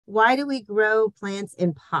why do we grow plants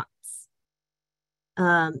in pots?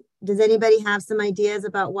 Does anybody have some ideas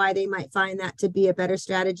about why they might find that to be a better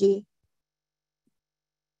strategy?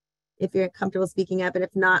 If you're comfortable speaking up, and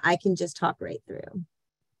if not, I can just talk right through.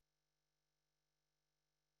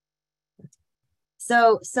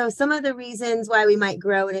 So some of the reasons why we might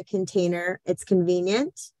grow in a container, it's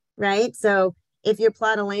convenient, right? So if your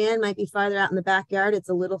plot of land might be farther out in the backyard, it's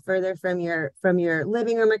a little further from your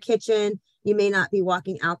living room or kitchen. You may not be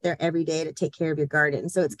walking out there every day to take care of your garden.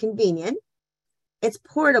 So it's convenient. It's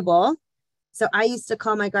portable. So I used to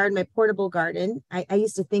call my garden my portable garden. I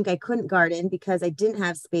used to think I couldn't garden because I didn't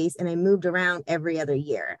have space and I moved around every other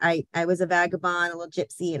year. I was a vagabond, a little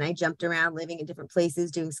gypsy, and I jumped around living in different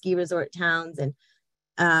places, doing ski resort towns. And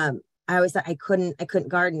I always thought I couldn't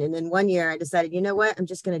garden. And then one year I decided, you know what, I'm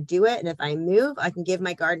just going to do it. And if I move, I can give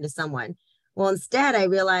my garden to someone. Well, instead I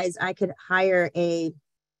realized I could hire a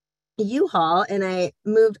U-Haul, and I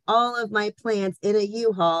moved all of my plants in a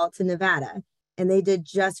U-Haul to Nevada, and they did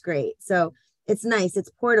just great. So it's nice. It's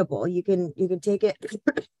portable. You can take it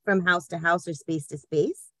from house to house or space to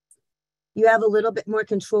space. You have a little bit more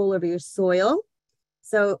control over your soil.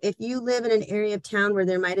 So if you live in an area of town where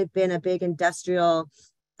there might have been a big industrial,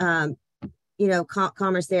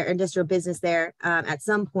 commerce there, industrial business there at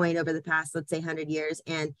some point over the past, let's say 100 years,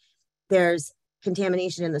 and there's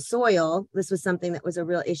contamination in the soil. This was something that was a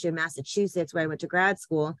real issue in Massachusetts where I went to grad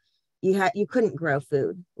school. You couldn't grow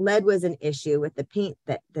food. Lead was an issue with the paint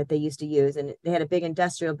that they used to use, and they had a big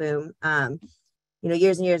industrial boom,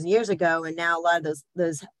 years and years and years ago. And now a lot of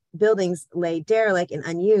those buildings lay derelict and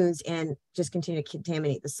unused and just continue to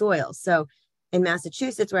contaminate the soil. So in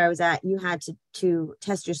Massachusetts, where I was at, you had to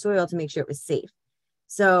test your soil to make sure it was safe.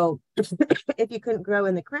 So if you couldn't grow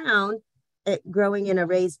in the ground, growing in a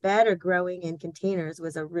raised bed or growing in containers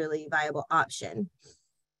was a really viable option.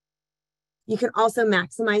 You can also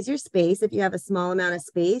maximize your space. If you have a small amount of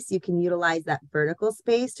space, you can utilize that vertical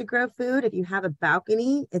space to grow food. If you have a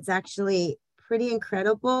balcony, it's actually pretty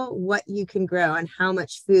incredible what you can grow and how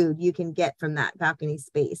much food you can get from that balcony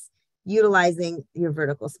space, utilizing your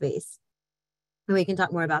vertical space. And we can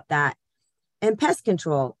talk more about that. And pest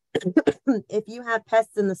control. If you have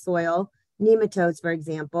pests in the soil, nematodes, for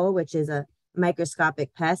example, which is a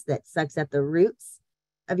microscopic pest that sucks at the roots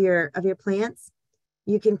of your plants,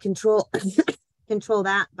 you can control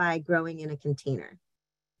that by growing in a container.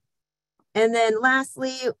 And then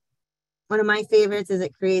lastly, one of my favorites is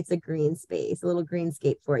it creates a green space, a little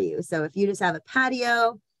greenscape for you. So if you just have a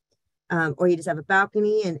patio or you just have a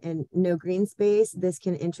balcony and no green space, this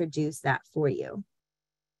can introduce that for you.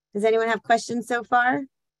 Does anyone have questions so far?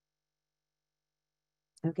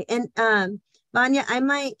 Okay, and Vanya, I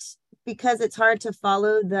might, because it's hard to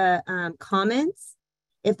follow the comments,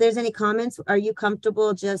 if there's any comments, are you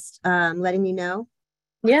comfortable just letting me know?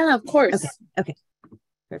 Yeah, of course. Okay,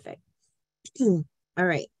 perfect. All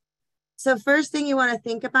right. So first thing you want to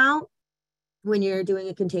think about when you're doing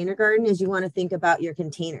a container garden is you want to think about your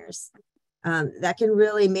containers. That can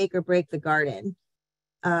really make or break the garden.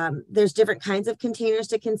 There's different kinds of containers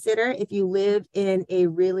to consider. If you live in a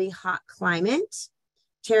really hot climate,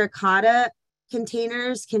 terracotta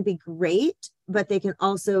containers can be great, but they can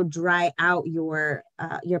also dry out your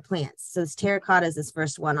plants. So this terracotta is this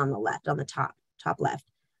first one on the left, on the top left.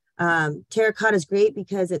 Terracotta is great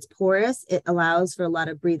because it's porous. It allows for a lot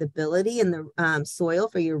of breathability in the soil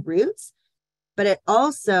for your roots, but it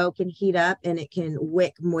also can heat up and it can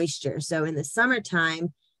wick moisture. So in the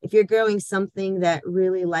summertime, if you're growing something that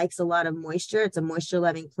really likes a lot of moisture, it's a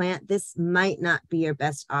moisture-loving plant, this might not be your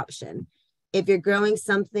best option. If you're growing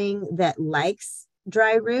something that likes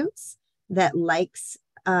dry roots, that likes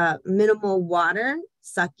minimal water,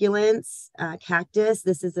 succulents, cactus,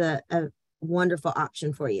 this is a wonderful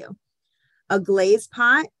option for you. A glazed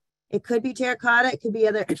pot, it could be terracotta, it could be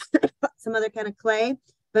some other kind of clay,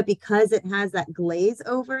 but because it has that glaze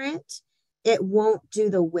over it, it won't do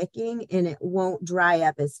the wicking and it won't dry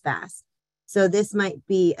up as fast. So this might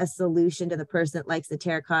be a solution to the person that likes the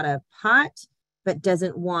terracotta pot, but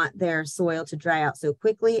doesn't want their soil to dry out so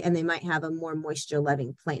quickly, and they might have a more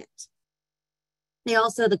moisture-loving plant.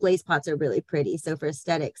 The glazed pots are really pretty, so for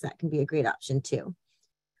aesthetics, that can be a great option too.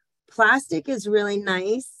 Plastic is really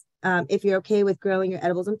nice. If you're okay with growing your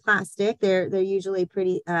edibles in plastic, they're usually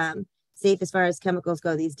pretty safe as far as chemicals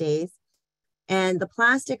go these days. And the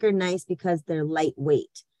plastic are nice because they're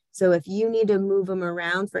lightweight. So if you need to move them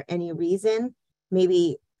around for any reason,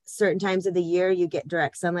 maybe certain times of the year you get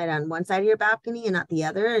direct sunlight on one side of your balcony and not the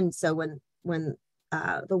other. And so when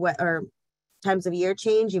the wet or times of year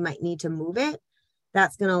change, you might need to move it.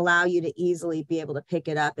 That's going to allow you to easily be able to pick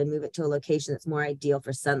it up and move it to a location that's more ideal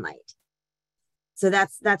for sunlight. So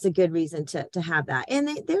that's a good reason to have that. And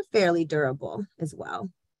they're fairly durable as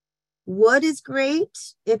well. Wood is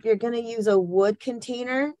great. If you're going to use a wood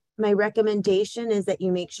container, my recommendation is that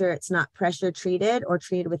you make sure it's not pressure treated or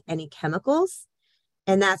treated with any chemicals.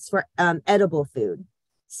 And that's for edible food.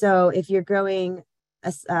 So if you're growing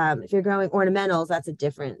ornamentals, that's a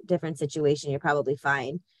different situation. You're probably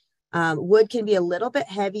fine. Wood can be a little bit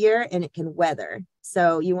heavier and it can weather.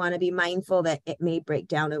 So you want to be mindful that it may break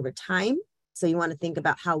down over time. So you want to think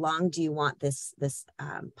about how long do you want this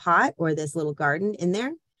pot or this little garden in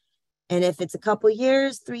there. And if it's a couple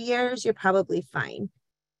years, 3 years, you're probably fine.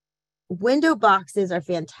 Window boxes are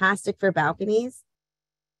fantastic for balconies.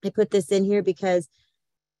 I put this in here because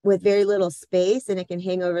with very little space and it can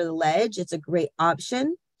hang over the ledge, it's a great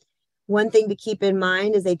option. One thing to keep in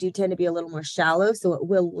mind is they do tend to be a little more shallow, so it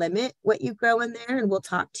will limit what you grow in there. And we'll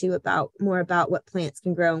talk to you more about what plants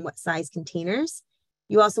can grow in what size containers.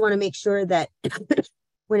 You also want to make sure that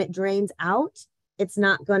when it drains out, it's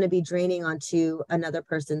not going to be draining onto another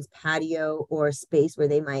person's patio or space where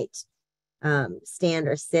they might stand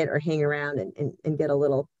or sit or hang around and get a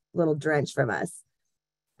little drench from us.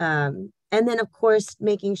 And then, of course,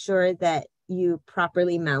 making sure that you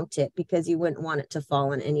properly mount it, because you wouldn't want it to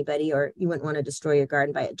fall on anybody, or you wouldn't want to destroy your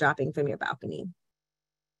garden by it dropping from your balcony.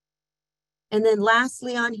 And then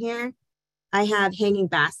lastly on here, I have hanging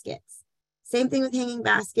baskets. Same thing with hanging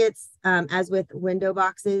baskets as with window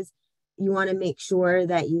boxes. You want to make sure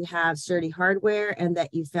that you have sturdy hardware and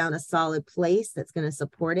that you found a solid place that's going to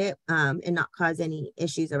support it and not cause any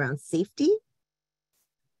issues around safety.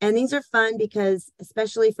 And these are fun because,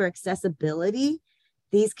 especially for accessibility,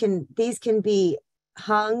 these can be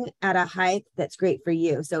hung at a height that's great for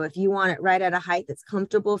you. So if you want it right at a height that's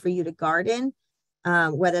comfortable for you to garden,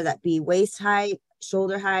 whether that be waist height,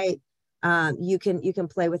 shoulder height, you can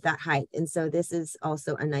play with that height. And so this is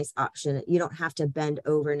also a nice option. You don't have to bend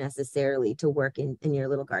over necessarily to work in your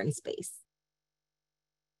little garden space.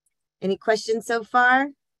 Any questions so far?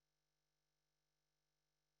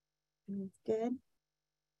 Good.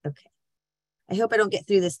 Okay. I hope I don't get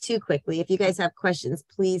through this too quickly. If you guys have questions,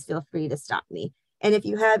 please feel free to stop me. And if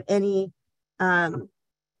you have any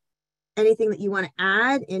anything that you want to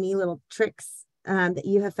add, any little tricks that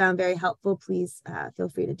you have found very helpful, please feel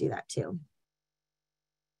free to do that too.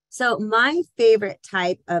 So my favorite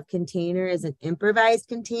type of container is an improvised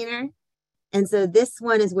container. And so this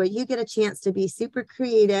one is where you get a chance to be super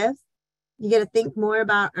creative. You get to think more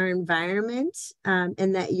about our environment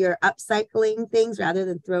and that you're upcycling things rather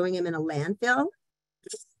than throwing them in a landfill.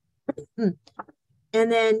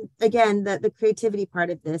 And then again, the creativity part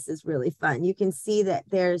of this is really fun. You can see that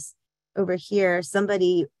there's over here,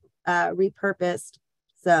 somebody repurposed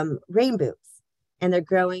some rain boots and they're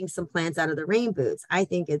growing some plants out of the rain boots. I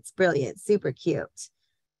think it's brilliant, super cute.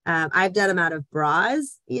 I've done them out of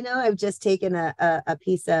bras. You know, I've just taken a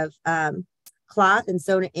piece of cloth and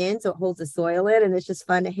sewn it in so it holds the soil in, and it's just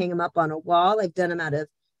fun to hang them up on a wall. I've done them out of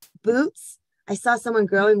boots. I saw someone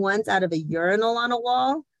growing ones out of a urinal on a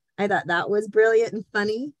wall. I thought that was brilliant and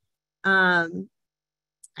funny.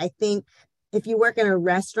 I think if you work in a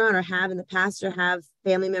restaurant or have in the past or have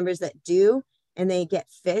family members that do, and they get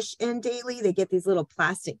fish in daily, they get these little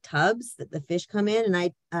plastic tubs that the fish come in. And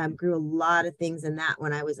I grew a lot of things in that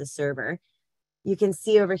when I was a server. You can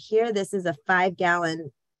see over here, this is a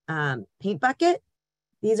 5-gallon paint bucket.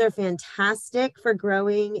 These are fantastic for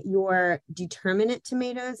growing your determinate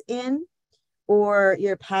tomatoes in or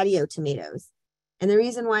your patio tomatoes. And the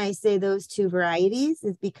reason why I say those two varieties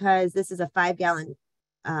is because this is a 5-gallon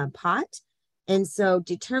pot. And so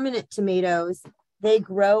determinate tomatoes, they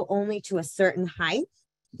grow only to a certain height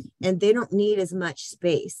and they don't need as much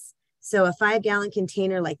space. So a 5-gallon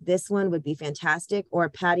container like this one would be fantastic, or a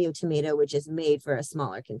patio tomato, which is made for a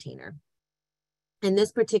smaller container. In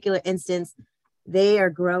this particular instance, they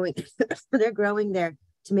are growing, they're growing their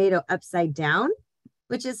tomato upside down,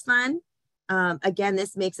 which is fun. Again,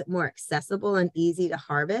 this makes it more accessible and easy to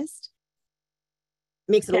harvest.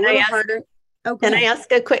 Makes it a little harder. Oh, can I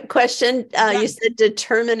ask a quick question? You said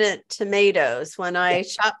determinate tomatoes. When I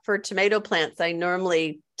shop for tomato plants, I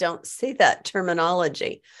normally don't see that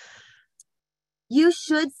terminology. You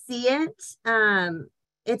should see it.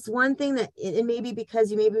 It's one thing that it may be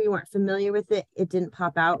because maybe you weren't familiar with it. It didn't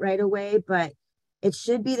pop out right away, but it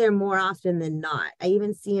should be there more often than not. I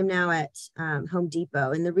even see them now at Home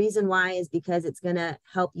Depot. And the reason why is because it's going to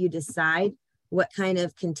help you decide what kind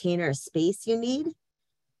of container space you need.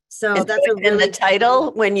 So and that's a really in the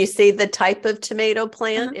title, when you see the type of tomato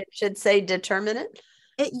plant, it should say determinate.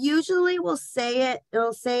 It usually will say it.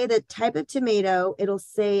 It'll say the type of tomato. It'll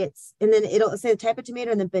say and then it'll say the type of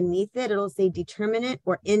tomato, and then beneath it, it'll say determinate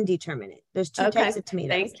or indeterminate. There's two types of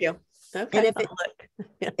tomatoes. Thank you. Okay.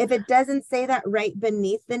 And if it doesn't say that right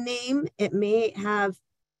beneath the name, it may have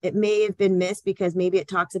been missed because maybe it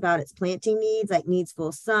talks about its planting needs, like needs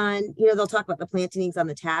full sun. They'll talk about the planting needs on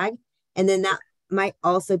the tag, and then that might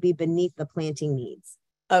also be beneath the planting needs.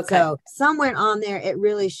 Okay. So somewhere on there, it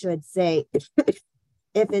really should say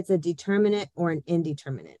if it's a determinate or an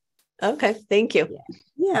indeterminate. Okay, thank you.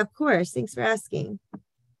 Yeah, of course. Thanks for asking.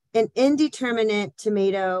 An indeterminate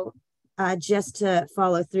tomato, just to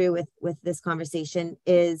follow through with this conversation,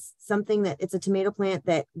 is something that it's a tomato plant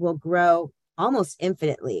that will grow almost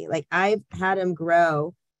infinitely. Like I've had them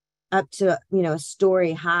grow up to, a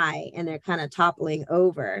story high, and they're kind of toppling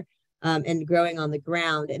over and growing on the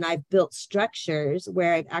ground. And I've built structures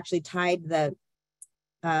where I've actually tied the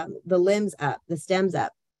limbs up, the stems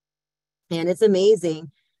up. And it's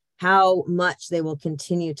amazing how much they will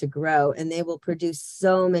continue to grow, and they will produce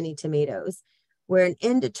so many tomatoes. Where an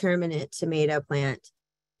indeterminate tomato plant,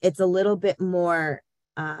 it's a little bit more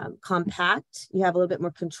compact. You have a little bit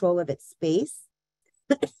more control of its space.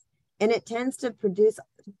 And it tends to produce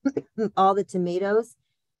all the tomatoes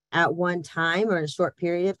at one time or a short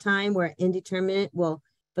period of time, where indeterminate will,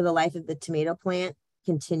 for the life of the tomato plant,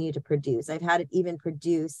 continue to produce. I've had it even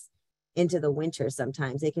produce into the winter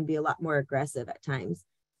sometimes. They can be a lot more aggressive at times.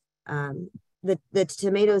 The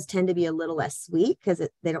tomatoes tend to be a little less sweet because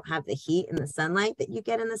they don't have the heat and the sunlight that you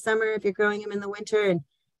get in the summer if you're growing them in the winter. And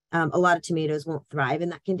a lot of tomatoes won't thrive in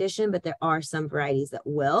that condition, but there are some varieties that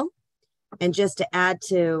will. And just to add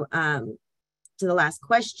to the last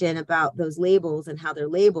question about those labels and how they're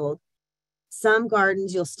labeled, some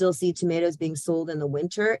gardens you'll still see tomatoes being sold in the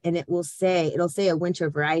winter, and it'll say a winter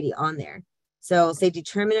variety on there. So it'll say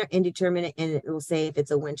determinate or indeterminate, and it will say if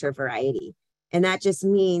it's a winter variety. And that just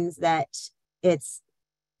means that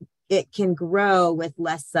it can grow with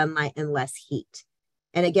less sunlight and less heat.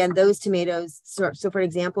 And again, those tomatoes, so for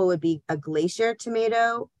example, would be a glacier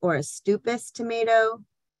tomato or a stupus tomato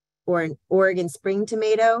or an Oregon spring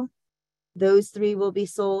tomato. Those three will be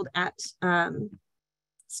sold at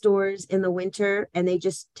stores in the winter, and they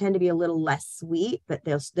just tend to be a little less sweet, but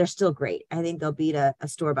they're still great. I think they'll beat a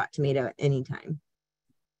store-bought tomato at any time.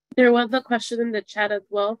 There was a question in the chat as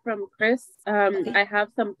well from Chris. I have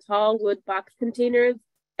some tall wood box containers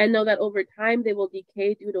and know that over time they will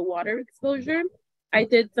decay due to water exposure. I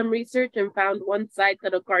did some research and found one site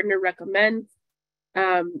that a gardener recommends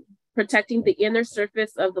protecting the inner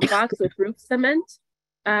surface of the box with roof cement.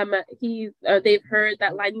 They've heard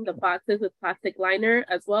that lining the boxes with plastic liner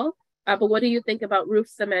as well. But what do you think about roof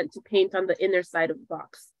cement to paint on the inner side of the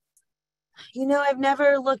box? I've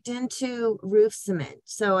never looked into roof cement,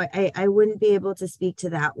 so I wouldn't be able to speak to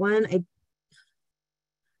that one.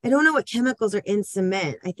 I don't know what chemicals are in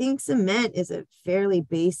cement. I think cement is a fairly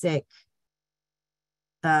basic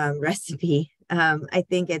recipe. I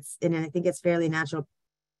think it's fairly natural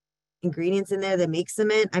ingredients in there that make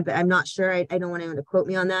cement. I'm not sure. I don't want anyone to quote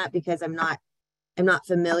me on that because I'm not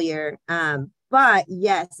familiar. But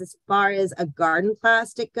yes, as far as a garden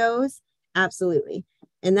plastic goes, absolutely.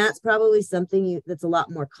 And that's probably something that's a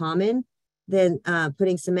lot more common than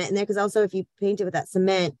putting cement in there. Because also, if you paint it with that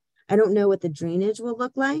cement, I don't know what the drainage will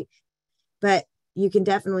look like, but you can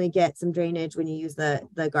definitely get some drainage when you use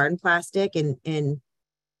the garden plastic, and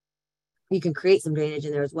you can create some drainage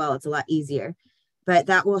in there as well. It's a lot easier, but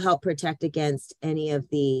that will help protect against any of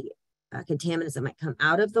the contaminants that might come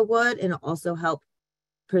out of the wood, and it'll also help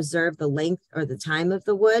preserve the length or the time of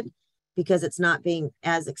the wood because it's not being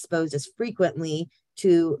as exposed as frequently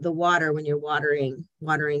to the water when you're watering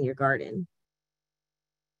your garden.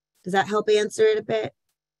 Does that help answer it a bit?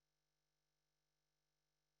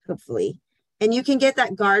 Hopefully. And you can get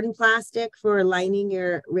that garden plastic for lining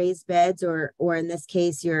your raised beds, or in this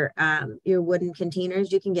case, your wooden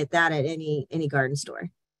containers. You can get that at any garden store.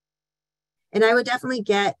 And I would definitely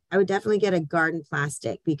get a garden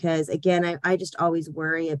plastic because, again, I just always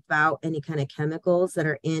worry about any kind of chemicals that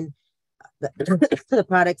are in the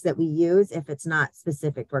products that we use if it's not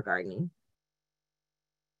specific for gardening.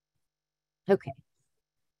 Okay.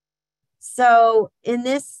 So in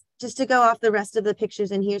this, just to go off the rest of the pictures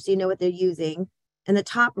in here so you know what they're using, in the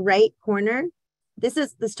top right corner, this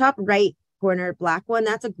top right corner black one,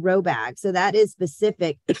 that's a grow bag. So that is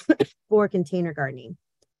specific for container gardening.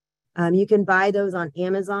 You can buy those on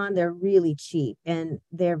Amazon. They're really cheap and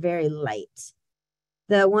they're very light.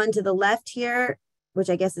 The one to the left here, which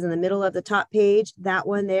I guess is in the middle of the top page, that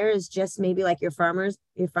one there is just maybe like your farmer's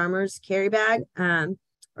carry bag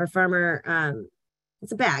or farmer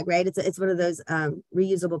it's a bag, right? It's one of those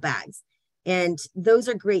reusable bags. And those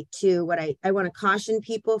are great too. What I want to caution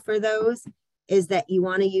people for those is that you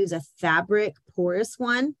want to use a fabric porous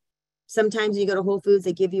one. Sometimes you go to Whole Foods,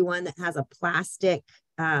 they give you one that has a plastic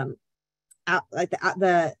out, like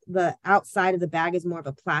the outside of the bag is more of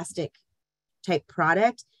a plastic type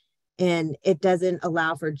product, and it doesn't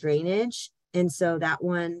allow for drainage. And so that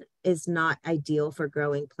one is not ideal for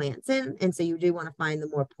growing plants in. And so you do want to find the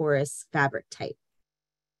more porous fabric type.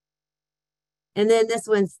 And then this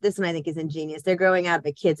one I think is ingenious. They're growing out of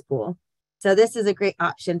a kid's pool. So this is a great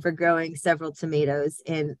option for growing several tomatoes.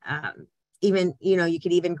 And even, you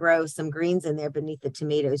could even grow some greens in there beneath the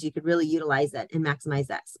tomatoes. You could really utilize that and maximize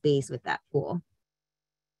that space with that pool.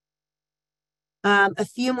 A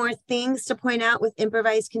few more things to point out with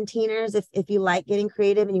improvised containers. If you like getting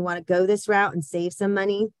creative and you want to go this route and save some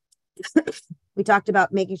money, we talked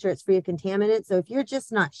about making sure it's free of contaminants. So if you're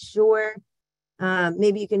just not sure,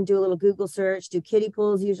 maybe you can do a little Google search. Do kiddie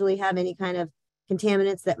pools usually have any kind of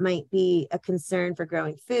contaminants that might be a concern for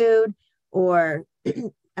growing food? Or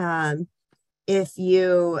if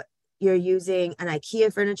you're using an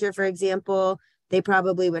IKEA furniture, for example, they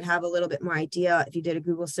probably would have a little bit more idea if you did a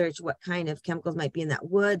Google search what kind of chemicals might be in that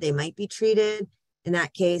wood. They might be treated. In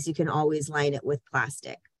that case, you can always line it with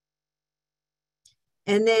plastic.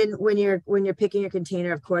 And then when you're picking your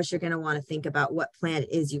container, of course, you're going to want to think about what plant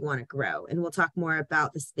it is you want to grow. And we'll talk more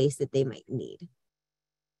about the space that they might need.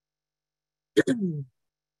 And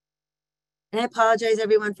I apologize,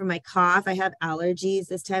 everyone, for my cough. I have allergies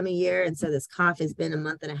this time of year. And so this cough has been a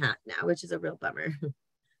month and a half now, which is a real bummer.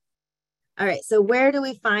 All right, so where do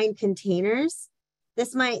we find containers?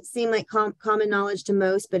 This might seem like common knowledge to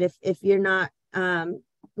most, but if you're not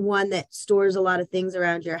one that stores a lot of things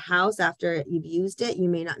around your house after you've used it, you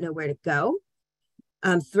may not know where to go.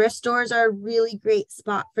 Thrift stores are a really great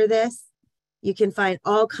spot for this. You can find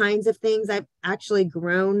all kinds of things. I've actually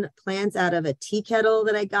grown plants out of a tea kettle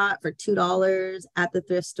that I got for $2 at the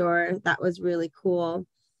thrift store. That was really cool.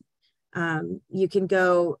 You can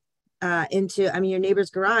go into, your neighbor's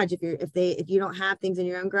garage. If you don't have things in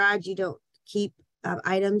your own garage, you don't keep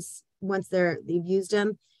items once you've used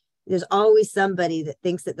them. There's always somebody that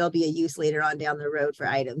thinks that there'll be a use later on down the road for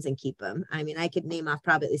items and keep them. I could name off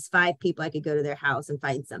probably at least 5 people I could go to their house and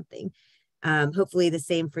find something. Hopefully the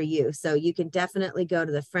same for you. So you can definitely go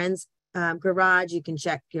to the friend's garage. You can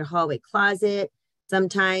check your hallway closet.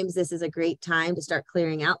 Sometimes this is a great time to start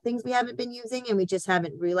clearing out things we haven't been using and we just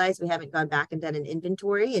haven't realized, we haven't gone back and done an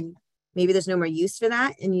inventory, and maybe there's no more use for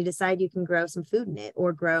that. And you decide you can grow some food in it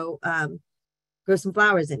or grow some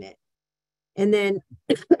flowers in it. And then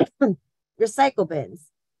recycle bins.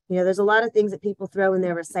 There's a lot of things that people throw in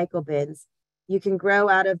their recycle bins. You can grow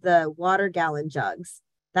out of the water gallon jugs.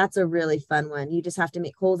 That's a really fun one. You just have to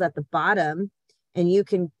make holes at the bottom and you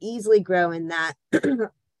can easily grow in that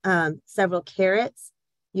several carrots.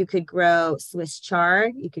 You could grow Swiss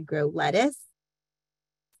chard. You could grow lettuce.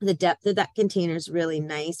 The depth of that container is really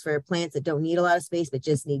nice for plants that don't need a lot of space, but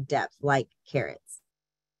just need depth, like carrots.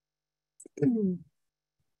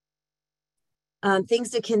 Things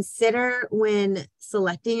to consider when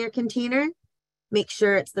selecting your container: make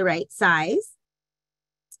sure it's the right size.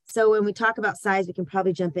 So when we talk about size, we can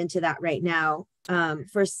probably jump into that right now.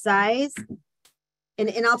 For size,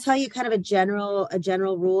 and I'll tell you kind of a general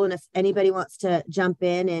rule. And if anybody wants to jump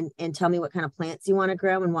in and tell me what kind of plants you want to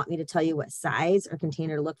grow and want me to tell you what size or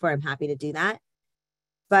container to look for, I'm happy to do that.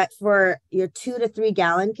 But for your 2 to 3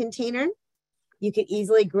 gallon container, you could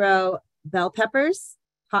easily grow bell peppers,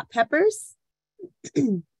 hot peppers,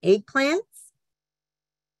 eggplants,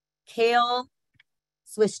 kale,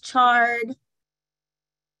 Swiss chard,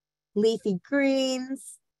 leafy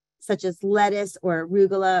greens such as lettuce or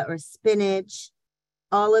arugula or spinach.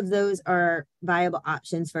 All of those are viable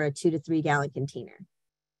options for a 2 to 3 gallon container.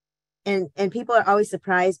 And people are always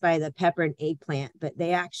surprised by the pepper and eggplant, but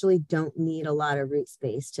they actually don't need a lot of root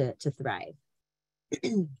space to thrive.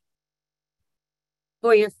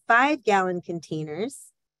 For your 5 gallon containers,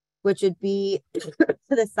 which would be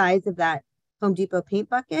the size of that Home Depot paint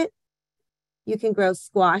bucket, you can grow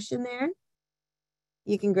squash in there.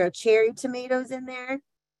 You can grow cherry tomatoes in there.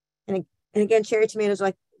 And again, cherry tomatoes are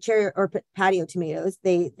like cherry or patio tomatoes.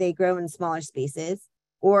 They grow in smaller spaces.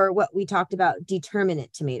 Or what we talked about,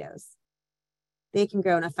 determinate tomatoes. They can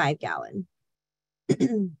grow in a 5 gallon.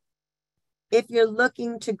 If you're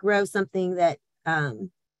looking to grow something that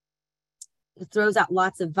throws out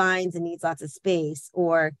lots of vines and needs lots of space,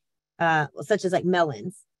 or such as like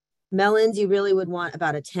melons. Melons, you really would want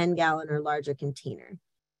about a 10 gallon or larger container.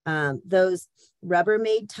 Those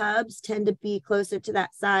Rubbermaid tubs tend to be closer to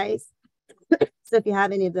that size. So if you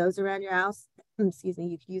have any of those around your house, excuse me,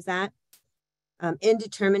 you could use that.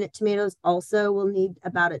 Indeterminate tomatoes also will need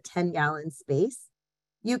about a 10-gallon space.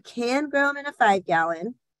 You can grow them in a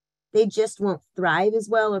 5-gallon. They just won't thrive as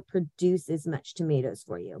well or produce as much tomatoes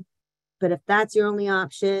for you. But if that's your only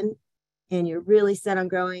option and you're really set on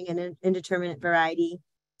growing an indeterminate variety,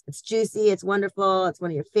 it's juicy, it's wonderful, it's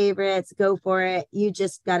one of your favorites, go for it. You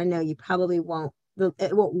just got to know you probably won't,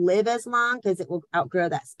 it won't live as long because it will outgrow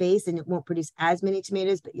that space and it won't produce as many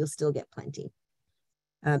tomatoes, but you'll still get plenty.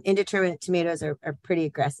 Indeterminate tomatoes are pretty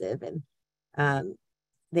aggressive and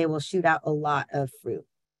they will shoot out a lot of fruit.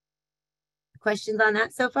 Questions on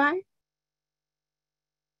that so far?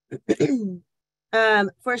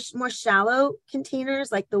 For more shallow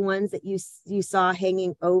containers, like the ones that you saw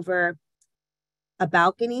hanging over a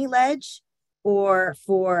balcony ledge, or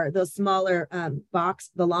for those smaller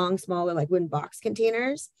the long, smaller, like wooden box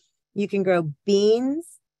containers, you can grow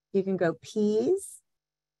beans, you can grow peas,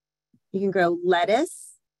 you can grow lettuce,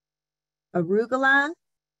 arugula.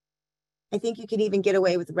 I think you could even get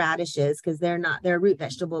away with radishes because they're a root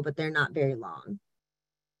vegetable, but they're not very long.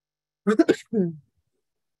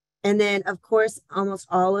 And then, of course, almost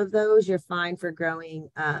all of those you're fine for growing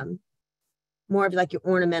more of like your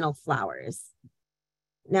ornamental flowers.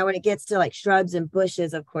 Now, when it gets to like shrubs and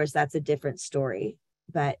bushes, of course, that's a different story.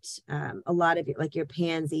 But a lot of it, like your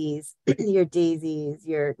pansies, your daisies,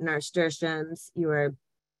 your nasturtiums, your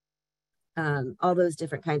all those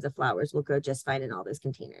different kinds of flowers will grow just fine in all those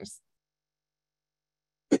containers.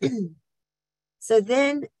 So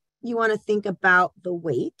then you want to think about the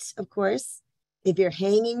weight, of course. If you're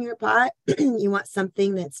hanging your pot, you want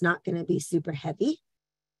something that's not going to be super heavy.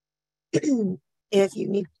 If you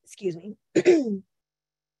need, excuse me.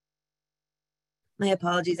 My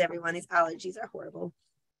apologies, everyone. These allergies are horrible.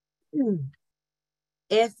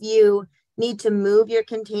 If you need to move your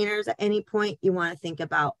containers at any point, you want to think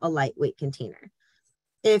about a lightweight container.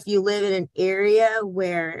 If you live in an area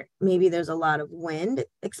where maybe there's a lot of wind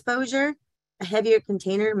exposure, a heavier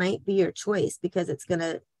container might be your choice because it's going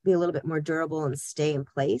to be a little bit more durable and stay in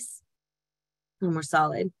place, a little more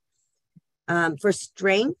solid. For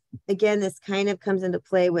strength, again, this kind of comes into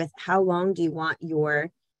play with how long do you want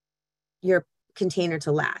your container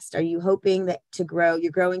to last? Are you hoping that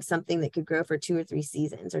you're growing something that could grow for 2 or 3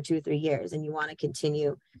 seasons or 2 or 3 years, and you want to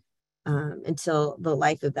continue until the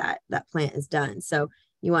life of that plant is done? So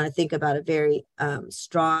you want to think about a very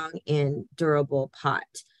strong and durable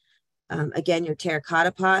pot. Again, your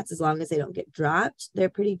terracotta pots, as long as they don't get dropped, they're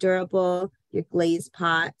pretty durable. Your glazed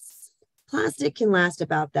pots, plastic can last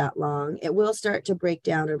about that long. It will start to break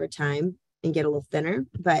down over time and get a little thinner,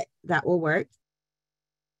 but that will work.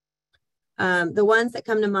 The ones that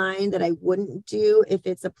come to mind that I wouldn't do if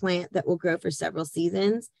it's a plant that will grow for several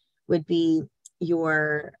seasons would be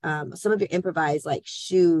your some of your improvised like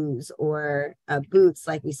shoes or boots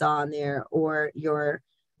like we saw on there, or your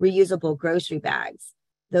reusable grocery bags.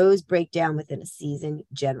 Those break down within a season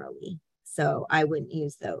generally, so I wouldn't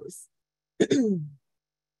use those.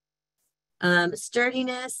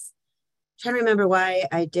 Sturdiness, I'm trying to remember why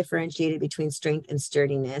I differentiated between strength and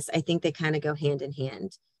sturdiness. I think they kind of go hand in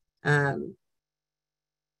hand.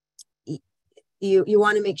 You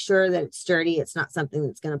want to make sure that it's sturdy. It's not something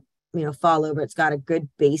that's going to fall over. It's got a good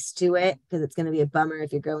base to it, because it's going to be a bummer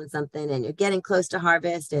if you're growing something and you're getting close to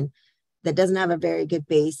harvest and that doesn't have a very good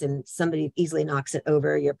base and somebody easily knocks it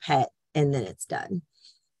over, your pet, and then it's done.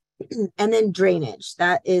 And then drainage,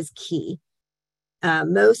 that is key.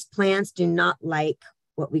 Most plants do not like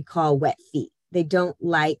what we call wet feet. They don't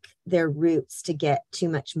like their roots to get too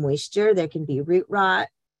much moisture. There can be root rot,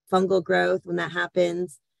 fungal growth when that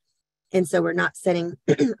happens. And so we're not setting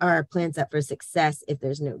our plants up for success if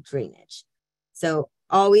there's no drainage. So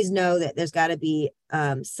always know that there's got to be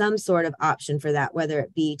some sort of option for that, whether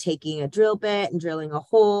it be taking a drill bit and drilling a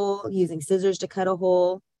hole, using scissors to cut a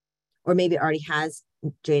hole, or maybe it already has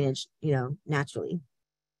drainage, naturally.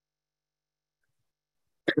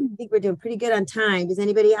 I think we're doing pretty good on time. Does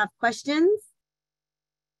anybody have questions?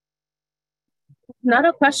 Not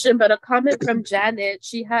a question, but a comment from Janet.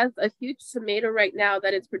 She has a huge tomato right now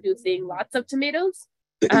that is producing lots of tomatoes.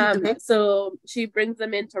 Okay. So she brings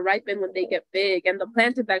them in to ripen when they get big. And the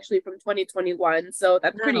plant is actually from 2021. So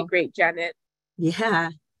that's pretty great, Janet. Yeah.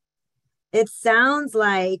 It sounds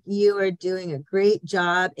like you are doing a great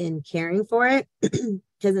job in caring for it.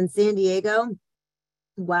 Because in San Diego,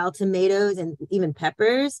 wild tomatoes and even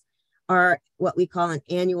peppers are what we call an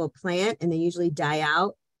annual plant, and they usually die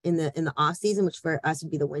out in the off season, which for us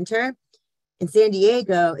would be the winter. In San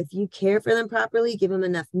Diego, if you care for them properly, give them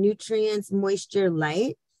enough nutrients, moisture,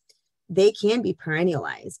 light, they can be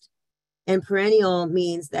perennialized. And perennial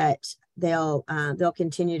means that they'll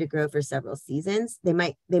continue to grow for several seasons. They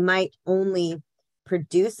might only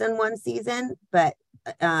produce in one season, but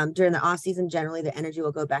during the off season, generally the energy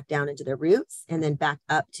will go back down into their roots and then back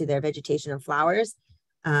up to their vegetation and flowers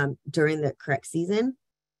during the correct season.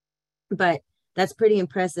 But that's pretty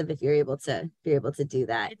impressive if you're able to do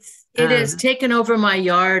that. It has taken over my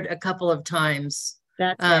yard a couple of times.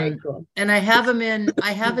 That's very cool. And I have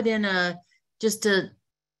it in just a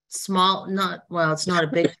small, it's not a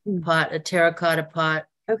big pot, a terracotta pot.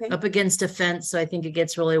 Okay. Up against a fence, so I think it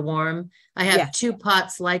gets really warm. I have 2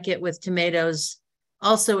 pots like it with tomatoes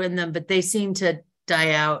also in them, but they seem to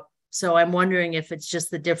die out. So I'm wondering if it's just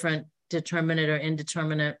the different determinate or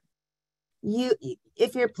indeterminate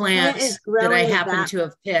if your plant is growing that I happen to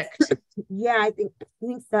have picked. Yeah, I think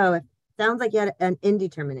so. It sounds like you had an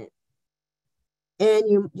indeterminate. And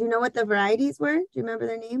you know what the varieties were? Do you remember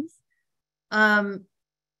their names?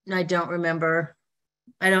 I don't remember.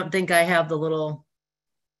 I don't think I have the little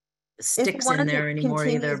sticks in there anymore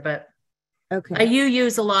either, but okay. I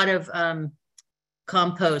use a lot of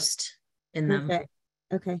compost in them.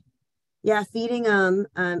 Okay. Yeah, feeding them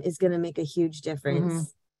is going to make a huge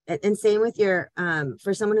difference. And same with your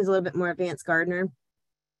for someone who's a little bit more advanced gardener,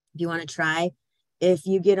 if you want to try, if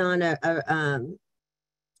you get on a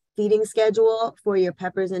feeding schedule for your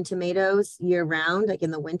peppers and tomatoes year round, like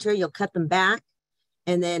in the winter, you'll cut them back.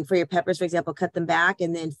 And then for your peppers, for example, cut them back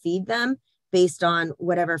and then feed them based on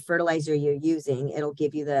whatever fertilizer you're using. It'll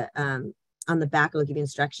give you on the back, it'll give you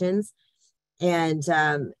instructions. And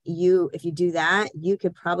if you do that, you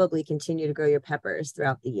could probably continue to grow your peppers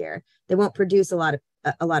throughout the year. They won't produce a lot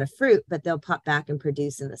of fruit, but they'll pop back and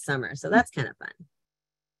produce in the summer. So that's kind of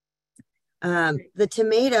fun. The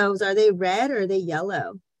tomatoes, are they red or are they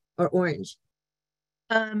yellow or orange?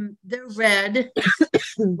 They're red.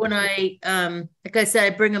 When like I said,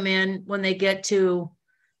 I bring them in when they get to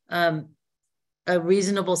a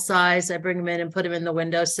reasonable size. I bring them in and put them in the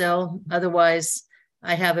windowsill. Otherwise,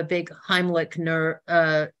 I have a big Heimlich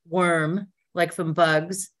worm, like from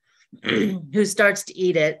bugs, who starts to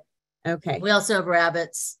eat it. Okay. We also have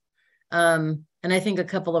rabbits, and I think a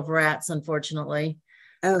couple of rats, unfortunately.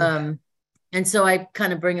 Oh. And so I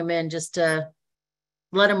kind of bring them in just to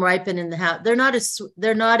let them ripen in the house. They're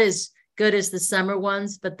not as good as the summer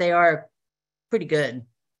ones, but they are pretty good.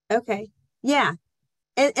 Okay. Yeah.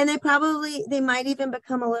 And they might even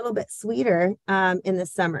become a little bit sweeter in the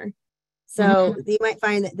summer. So you might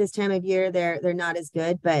find that this time of year they're not as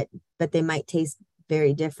good, but they might taste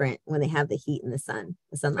very different when they have the heat and the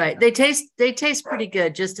sunlight. Right. They taste pretty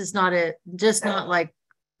good, just not like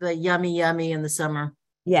the yummy in the summer.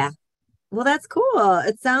 Yeah. Well, that's cool.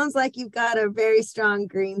 It sounds like you've got a very strong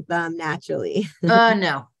green thumb naturally.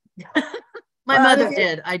 No. My mother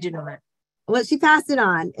did. I do not. Well, she passed it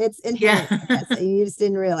on. It's inherited. Yeah. So you just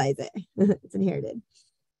didn't realize it. It's inherited.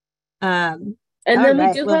 And then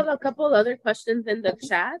we do have a couple other questions in the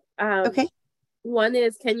chat. Okay. One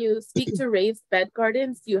is, can you speak to raised bed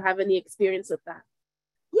gardens? Do you have any experience with that?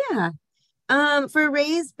 Yeah. For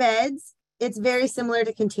raised beds, it's very similar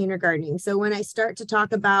to container gardening. So when I start to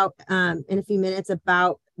talk about in a few minutes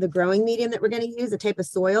about the growing medium that we're going to use, the type of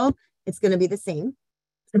soil, it's going to be the same.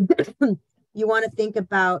 You want to think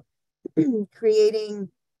about creating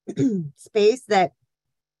space that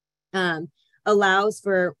allows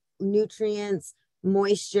for nutrients,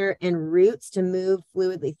 moisture, and roots to move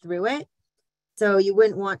fluidly through it. So you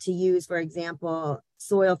wouldn't want to use, for example,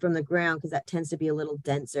 soil from the ground because that tends to be a little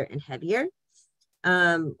denser and heavier.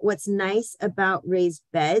 What's nice about raised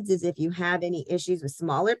beds is if you have any issues with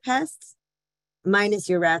smaller pests, minus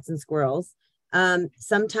your rats and squirrels,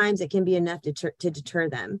 sometimes it can be enough to deter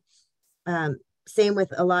them. Same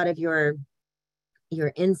with a lot of your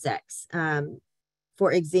insects.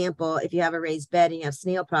 For example, if you have a raised bed and you have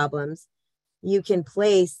snail problems, you can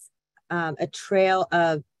place a trail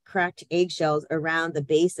of cracked eggshells around the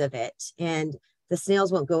base of it, and the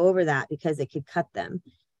snails won't go over that because it could cut them.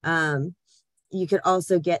 You could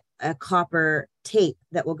also get a copper tape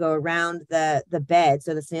that will go around the bed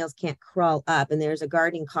so the snails can't crawl up, and there's a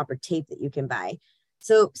gardening copper tape that you can buy.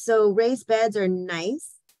 So raised beds are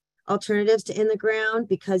nice alternatives to in the ground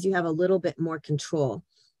because you have a little bit more control.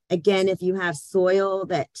 Again, if you have soil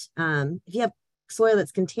that's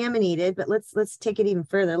contaminated, but let's take it even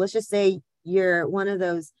further. Let's just say you're one of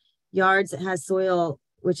those yards that has soil,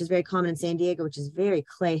 which is very common in San Diego, which is very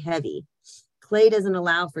clay heavy. Clay doesn't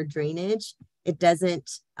allow for drainage. It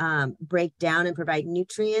doesn't break down and provide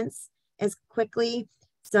nutrients as quickly.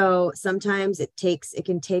 So sometimes it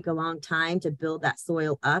can take a long time to build that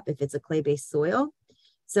soil up if it's a clay-based soil.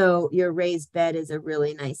 So your raised bed is a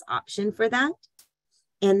really nice option for that.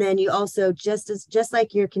 And then you also, just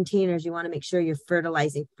like your containers, you want to make sure you're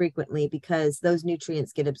fertilizing frequently, because those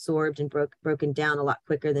nutrients get absorbed and broken down a lot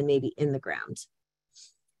quicker than maybe in the ground.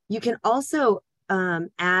 You can also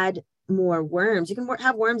add more worms. You can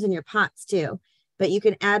have worms in your pots too, but you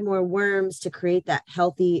can add more worms to create that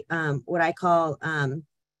healthy, what I call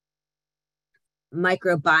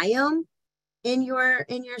microbiome in your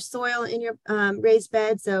soil, in your raised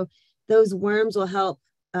bed. So those worms will help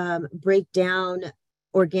break down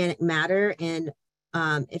organic matter. And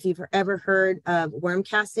if you've ever heard of worm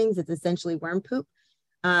castings, it's essentially worm poop.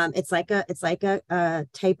 It's like a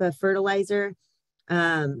type of fertilizer.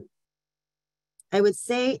 I would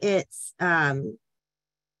say it's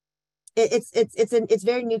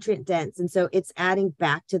very nutrient dense, and so it's adding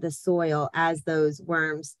back to the soil as those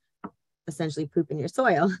worms essentially poop in your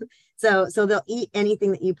soil. So they'll eat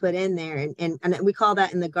anything that you put in there, and we call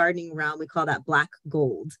that, in the gardening realm, we call that black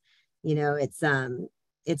gold. You know,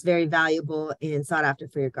 it's very valuable and sought after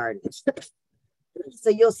for your garden. So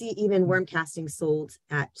you'll see even worm castings sold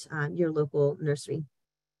at your local nursery.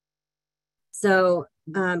 So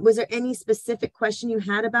was there any specific question you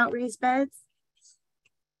had about raised beds?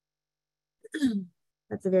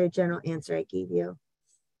 That's a very general answer I gave you.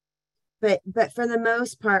 But for the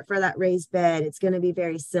most part, for that raised bed, it's going to be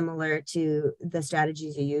very similar to the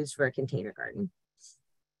strategies you use for a container garden.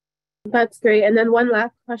 That's great. And then one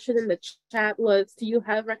last question in the chat was, do you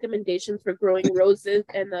have recommendations for growing roses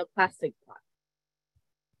in a plastic pot?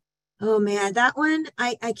 Oh man, that one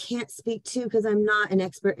I can't speak to, because I'm not an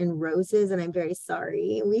expert in roses, and I'm very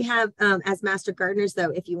sorry. We have, as master gardeners though,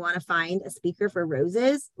 if you want to find a speaker for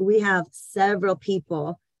roses, we have several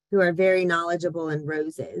people who are very knowledgeable in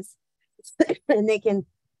roses. And they can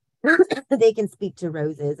speak to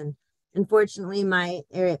roses. And unfortunately, my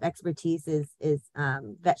area of expertise is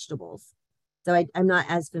vegetables, so I'm not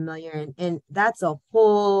as familiar, and that's a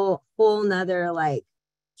whole nother like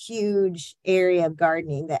huge area of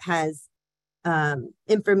gardening that has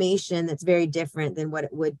information that's very different than what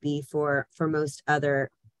it would be for most other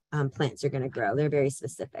plants you're going to grow. They're very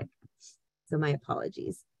specific, so my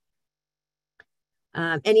apologies.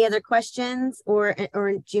 Any other questions, or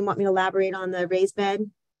do you want me to elaborate on the raised bed?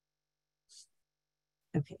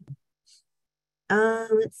 Okay.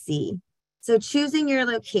 Let's see. So choosing your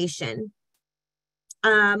location.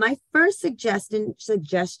 My first suggestion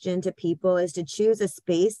to people is to choose a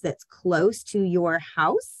space that's close to your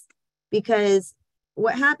house, because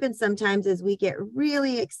what happens sometimes is we get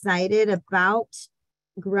really excited about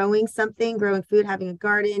growing something, growing food, having a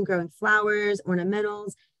garden, growing flowers,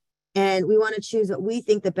 ornamentals, and we want to choose what we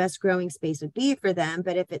think the best growing space would be for them.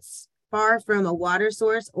 But if it's far from a water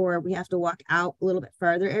source, or we have to walk out a little bit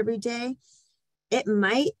farther every day, it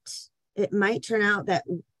might turn out that,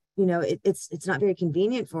 you know, it's not very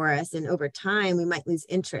convenient for us, and over time we might lose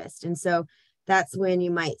interest. And so that's when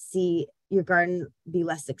you might see your garden be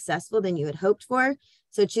less successful than you had hoped for.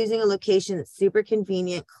 So choosing a location that's super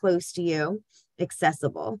convenient, close to you,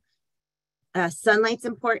 accessible. Sunlight's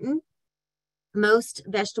important. Most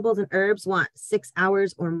vegetables and herbs want 6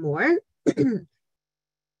 hours or more.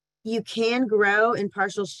 You can grow in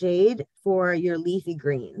partial shade for your leafy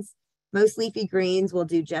greens. Most leafy greens will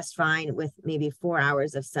do just fine with maybe 4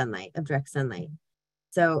 hours of sunlight, of direct sunlight.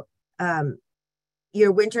 So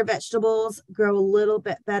your winter vegetables grow a little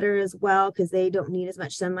bit better as well, because they don't need as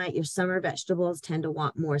much sunlight. Your summer vegetables tend to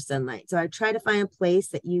want more sunlight. So I try to find a place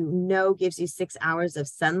that you know gives you 6 hours of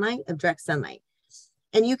sunlight, of direct sunlight.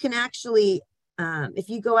 And you can actually, if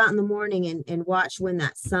you go out in the morning and watch when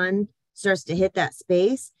that sun starts to hit that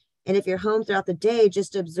space, and if you're home throughout the day,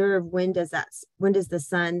 just observe when does the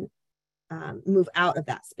sun move out of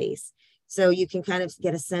that space. So you can kind of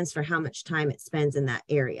get a sense for how much time it spends in that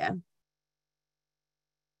area.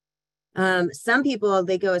 Some people,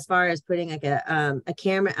 they go as far as putting like a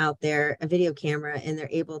camera out there, a video camera, and they're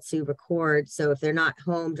able to record. So if they're not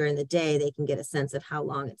home during the day, they can get a sense of how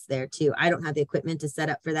long it's there too. I don't have the equipment to set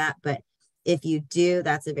up for that, but if you do,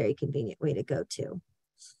 that's a very convenient way to go too.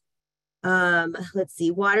 Let's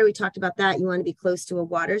see, water, we talked about that. You want to be close to a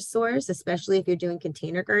water source, especially if you're doing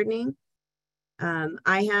container gardening.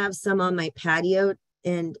 I have some on my patio,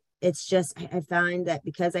 and it's just, I find that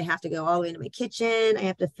because I have to go all the way into my kitchen, I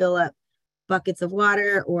have to fill up buckets of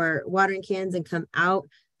water or watering cans and come out,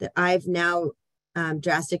 that I've now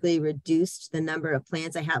drastically reduced the number of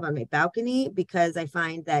plants I have on my balcony, because I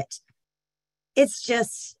find that it's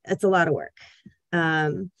a lot of work.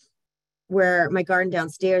 Where my garden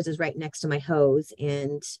downstairs is right next to my hose,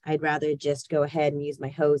 and I'd rather just go ahead and use my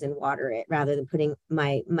hose and water it rather than putting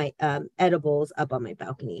my edibles up on my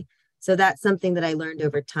balcony. So that's something that I learned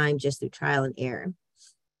over time just through trial and error.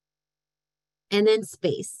 And then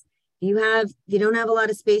space. If you don't have a lot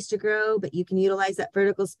of space to grow, but you can utilize that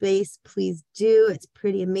vertical space, please do. It's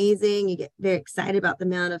pretty amazing. You get very excited about the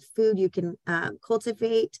amount of food you can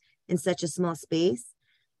cultivate in such a small space.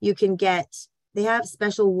 They have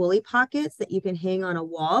special woolly pockets that you can hang on a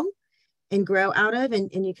wall and grow out of,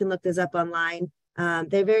 and you can look those up online.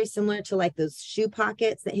 They're very similar to like those shoe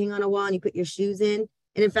pockets that hang on a wall and you put your shoes in.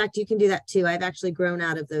 And in fact, you can do that too. I've actually grown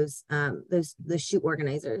out of those shoe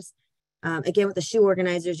organizers. Again, with the shoe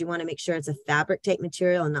organizers, you want to make sure it's a fabric type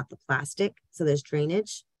material and not the plastic, so there's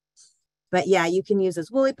drainage. But yeah, you can use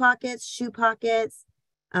those woolly pockets, shoe pockets,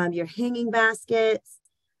 your hanging baskets.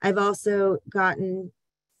 I've also gotten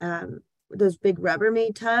those big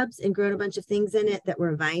Rubbermaid tubs and grown a bunch of things in it that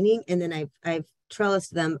were vining, and then I've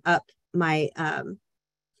trellised them up my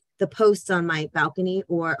the posts on my balcony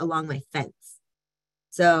or along my fence.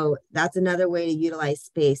 So that's another way to utilize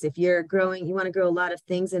space. If you want to grow a lot of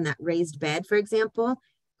things in that raised bed, for example,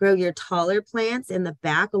 grow your taller plants in the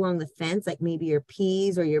back along the fence, like maybe your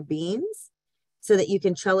peas or your beans, so that you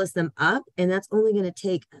can trellis them up. And that's only going to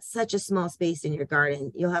take such a small space in your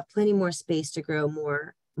garden. You'll have plenty more space to grow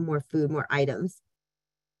more food, more items.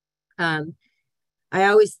 I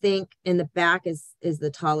always think in the back is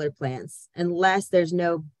the taller plants. Unless there's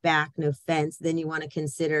no back, no fence, then you want to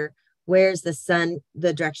consider where's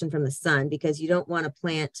the direction from the sun, because you don't want to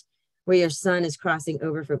plant where your sun is crossing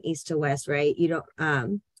over from east to west, right? You don't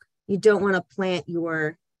want to plant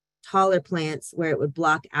your taller plants where it would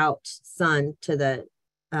block out sun to the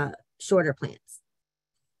shorter plants.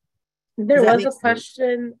 There was a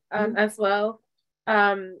question as well.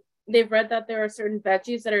 They've read that there are certain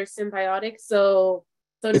veggies that are symbiotic, so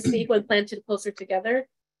to speak, when planted closer together.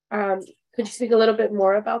 Could you speak a little bit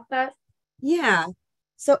more about that? Yeah.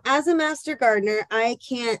 So as a master gardener, I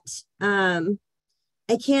can't, when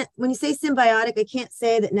you say symbiotic, I can't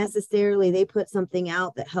say that necessarily they put something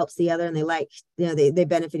out that helps the other and they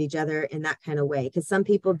benefit each other in that kind of way. Because some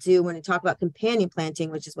people do, when we talk about companion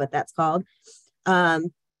planting, which is what that's called,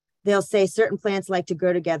 they'll say certain plants like to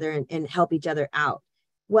grow together and help each other out.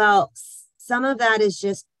 Well, some of that is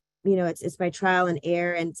just, it's by trial and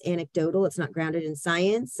error, and it's anecdotal. It's not grounded in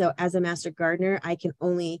science. So as a master gardener, I can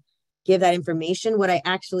only give that information. What I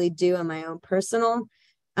actually do on my own personal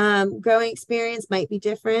growing experience might be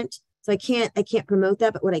different. So I can't promote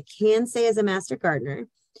that. But what I can say as a master gardener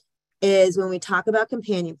is when we talk about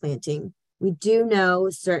companion planting, we do know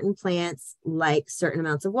certain plants like certain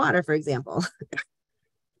amounts of water, for example.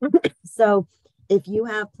 So if you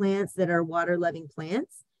have plants that are water loving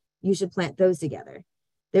plants, you should plant those together.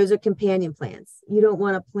 Those are companion plants. You don't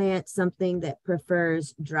want to plant something that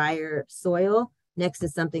prefers drier soil next to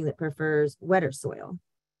something that prefers wetter soil.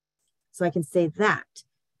 So I can say that.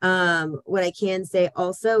 What I can say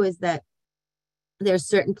also is that there's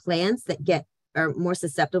certain plants that are more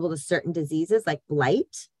susceptible to certain diseases like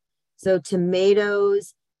blight. So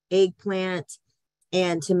tomatoes, eggplant,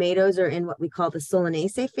 and tomatoes are in what we call the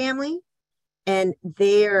Solanaceae family. And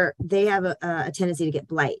they have a tendency to get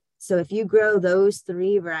blight. So if you grow those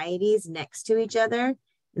 3 varieties next to each other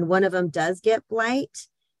and one of them does get blight,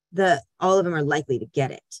 all of them are likely to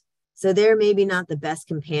get it. So they're maybe not the best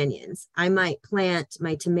companions. I might plant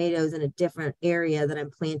my tomatoes in a different area that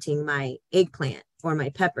I'm planting my eggplant or my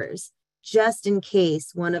peppers, just in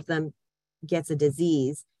case one of them gets a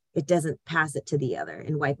disease, it doesn't pass it to the other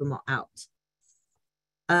and wipe them all out.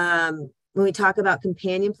 When we talk about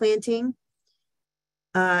companion planting,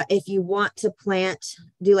 if you want to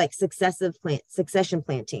do like succession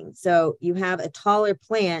planting. So you have a taller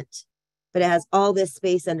plant, but it has all this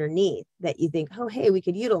space underneath that you think, oh, hey, we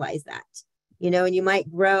could utilize that, and you might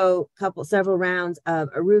grow several rounds of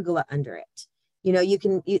arugula under it. You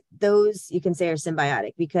can say are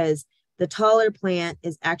symbiotic because the taller plant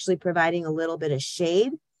is actually providing a little bit of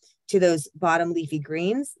shade to those bottom leafy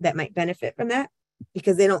greens that might benefit from that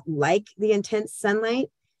because they don't like the intense sunlight.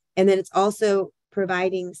 And then it's also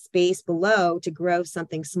providing space below to grow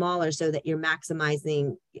something smaller so that you're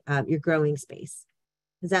maximizing your growing space.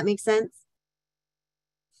 Does that make sense?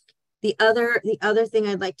 The other thing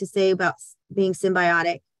I'd like to say about being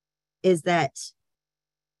symbiotic is that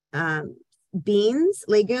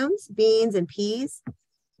legumes, beans, and peas,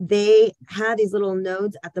 they have these little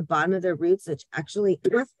nodes at the bottom of their roots that actually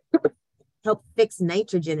help fix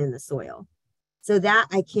nitrogen in the soil. So that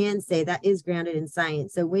I can say that is grounded in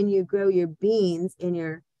science. So when you grow your beans in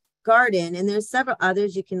your garden, and there's several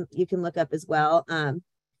others you can look up as well.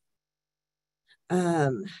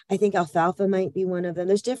 I think alfalfa might be one of them.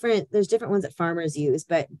 There's different ones that farmers use,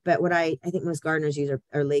 but what I think most gardeners use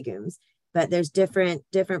are legumes. But there's different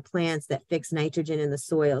plants that fix nitrogen in the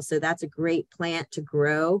soil. So that's a great plant to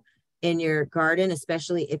grow in your garden,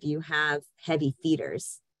 especially if you have heavy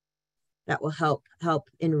feeders. That will help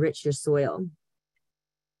enrich your soil.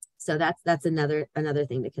 So that's another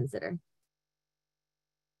thing to consider.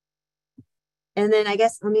 And then I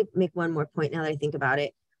guess let me make one more point now that I think about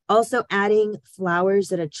it. Also adding flowers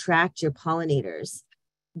that attract your pollinators.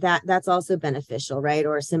 That's also beneficial, right?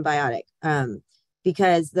 Or symbiotic,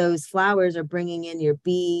 because those flowers are bringing in your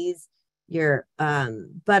bees, your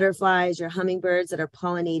butterflies, your hummingbirds that are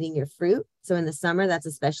pollinating your fruit. So in the summer, that's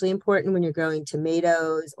especially important when you're growing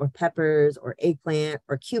tomatoes or peppers or eggplant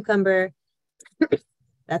or cucumber.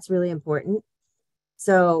 That's really important.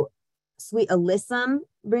 So sweet alyssum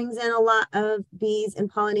brings in a lot of bees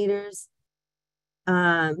and pollinators.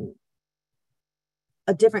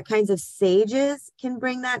 Different kinds of sages can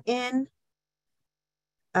bring that in.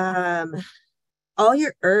 All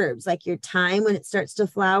your herbs, like your thyme, when it starts to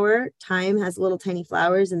flower, thyme has little tiny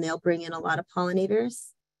flowers and they'll bring in a lot of pollinators.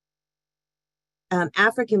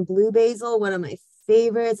 African blue basil, one of my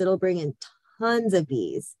favorites, it'll bring in tons of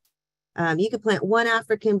bees. You could plant one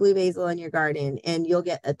African blue basil in your garden and you'll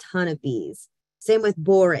get a ton of bees. Same with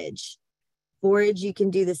borage. Borage, you can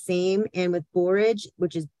do the same. And with borage,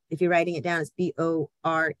 which is, if you're writing it down, it's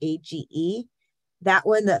borage. That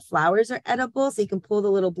one, the flowers are edible. So you can pull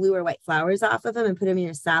the little blue or white flowers off of them and put them in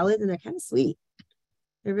your salad. And they're kind of sweet.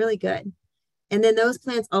 They're really good. And then those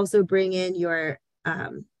plants also bring in your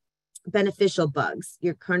beneficial bugs,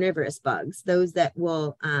 your carnivorous bugs, those that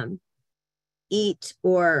will eat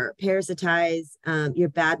or parasitize your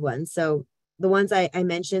bad ones. So the ones I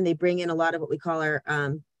mentioned, they bring in a lot of what we call our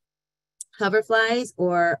hoverflies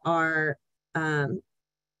or our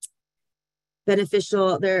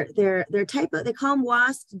beneficial. They're type of, they call them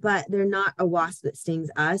wasps, but they're not a wasp that stings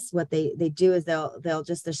us. What they do is they'll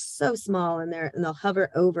just, they're so small and they'll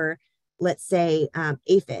hover over, let's say,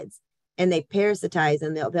 aphids, and they parasitize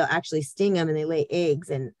and they'll actually sting them and they lay eggs,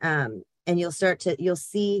 and you'll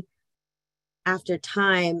see after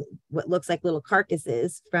time what looks like little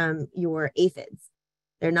carcasses from your aphids.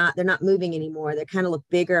 They're not moving anymore. They kind of look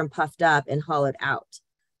bigger and puffed up and hollowed out.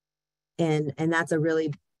 And that's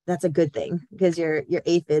a good thing, because your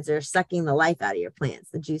aphids are sucking the life out of your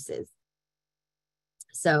plants, the juices.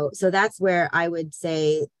 So that's where I would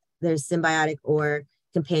say there's symbiotic or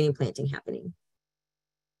companion planting happening.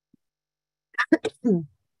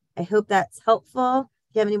 I hope that's helpful.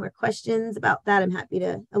 If you have any more questions about that, I'm happy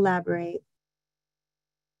to elaborate.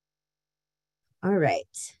 All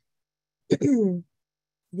right. I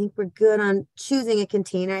think we're good on choosing a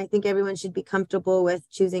container. I think everyone should be comfortable with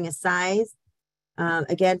choosing a size.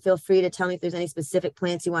 Again, feel free to tell me if there's any specific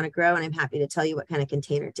plants you want to grow, and I'm happy to tell you what kind of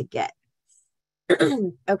container to get.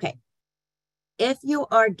 Okay. If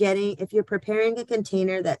you're preparing a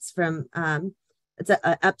container that's from, it's an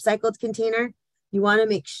upcycled container, you want to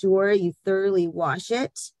make sure you thoroughly wash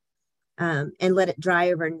it and let it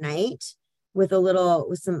dry overnight with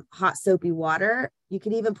some hot soapy water. You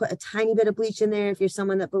could even put a tiny bit of bleach in there if you're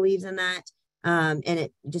someone that believes in that. And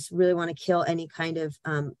it just really want to kill any kind of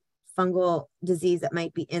fungal disease that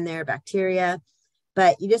might be in there, bacteria.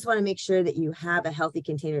 But you just want to make sure that you have a healthy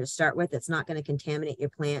container to start with. It's not going to contaminate your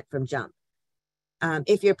plant from jump.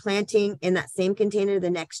 If you're planting in that same container the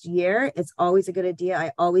next year, it's always a good idea.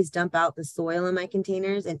 I always dump out the soil in my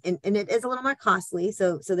containers, and it is a little more costly.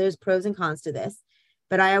 So there's pros and cons to this,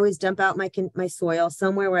 but I always dump out my soil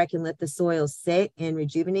somewhere where I can let the soil sit and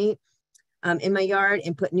rejuvenate in my yard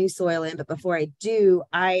and put new soil in. But before I do,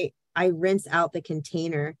 I rinse out the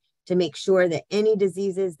container to make sure that any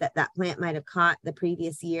diseases that plant might have caught the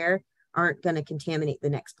previous year aren't going to contaminate the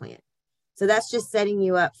next plant. So that's just setting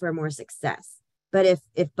you up for more success. But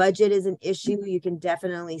if budget is an issue, you can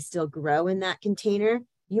definitely still grow in that container.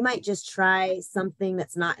 You might just try something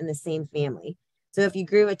that's not in the same family. So if you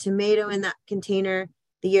grew a tomato in that container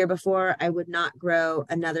the year before, I would not grow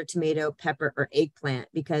another tomato, pepper, or eggplant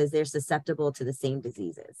because they're susceptible to the same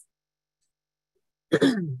diseases.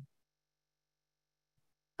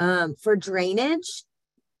 For drainage,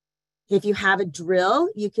 if you have a drill,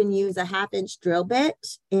 you can use a 1/2-inch drill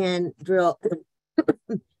bit and drill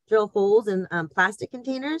holes in plastic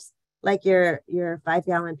containers, like your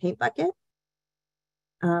 5-gallon paint bucket.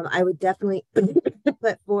 I would definitely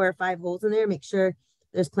put 4 or 5 holes in there. Make sure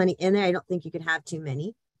there's plenty in there. I don't think you could have too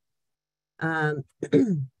many. I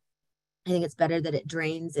think it's better that it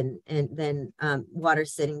drains and then water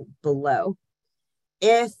sitting below.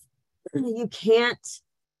 If you can't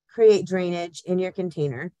create drainage in your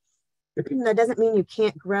container, that doesn't mean you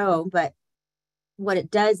can't grow, but what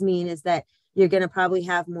it does mean is that you're going to probably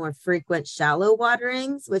have more frequent shallow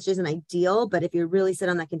waterings, which isn't ideal. But if you really sit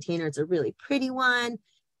on that container, it's a really pretty one.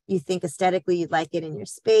 You think aesthetically you'd like it in your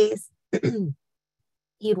space.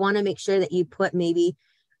 you'd want to make sure that you put maybe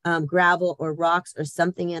gravel or rocks or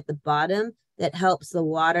something at the bottom that helps the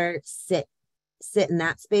water sit in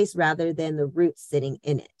that space rather than the roots sitting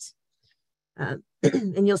in it.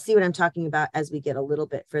 And you'll see what I'm talking about as we get a little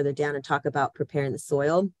bit further down and talk about preparing the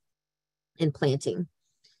soil and planting.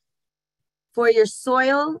 For your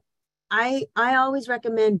soil, I always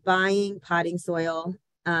recommend buying potting soil,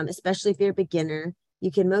 especially if you're a beginner.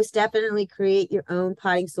 You can most definitely create your own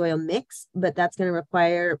potting soil mix, but that's going to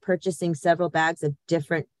require purchasing several bags of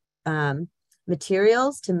different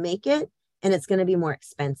materials to make it, and it's going to be more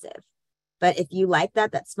expensive. But if you like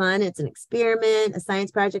that, that's fun. It's an experiment, a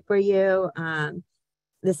science project for you.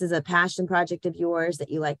 This is a passion project of yours that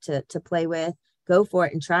you like to play with. Go for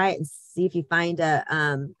it and try it and see if you find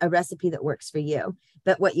a recipe that works for you.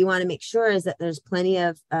 But what you want to make sure is that there's plenty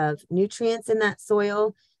of nutrients in that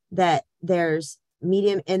soil, that there's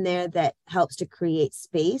medium in there that helps to create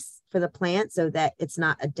space for the plant so that it's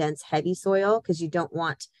not a dense, heavy soil, because you don't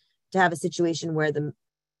want to have a situation where the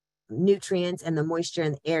nutrients and the moisture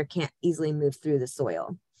and the air can't easily move through the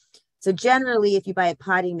soil. So generally, if you buy a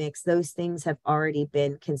potting mix, those things have already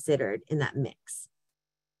been considered in that mix.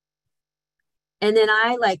 And then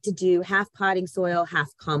I like to do half potting soil,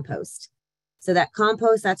 half compost. So that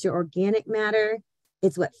compost, that's your organic matter.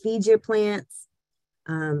 It's what feeds your plants.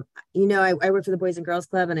 You know, I work for the Boys and Girls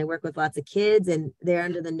Club, and I work with lots of kids, and they're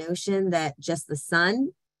under the notion that just the sun,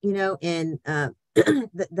 you know, and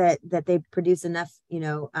that they produce enough, you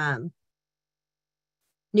know,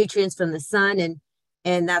 nutrients from the sun,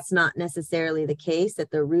 and that's not necessarily the case,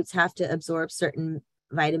 that the roots have to absorb certain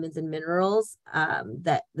vitamins and minerals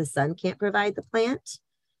that the sun can't provide the plant.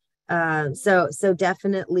 So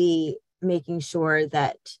definitely making sure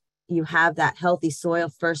that you have that healthy soil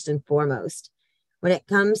first and foremost. When it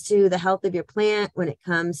comes to the health of your plant, when it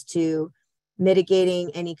comes to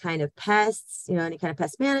mitigating any kind of pests, you know, any kind of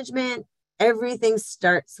pest management, everything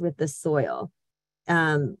starts with the soil.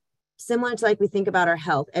 Similar to like we think about our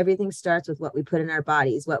health, everything starts with what we put in our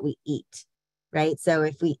bodies, what we eat, right? So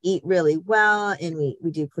if we eat really well and we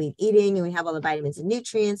do clean eating and we have all the vitamins and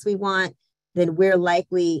nutrients we want, then we're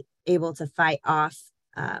likely able to fight off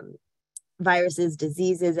viruses,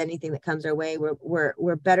 diseases, anything that comes our way.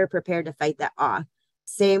 We're better prepared to fight that off.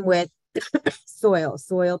 Same with soil.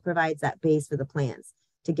 Soil provides that base for the plants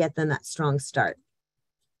to get them that strong start.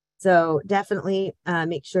 So definitely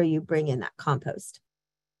make sure you bring in that compost.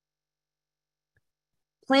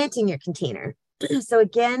 Planting your container. So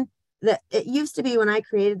again, it used to be when I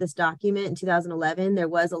created this document in 2011, there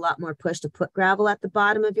was a lot more push to put gravel at the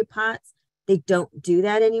bottom of your pots. They don't do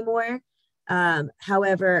that anymore.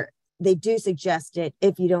 However, they do suggest it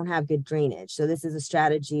if you don't have good drainage. So this is a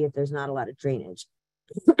strategy if there's not a lot of drainage.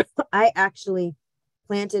 I actually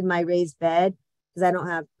planted my raised bed because I don't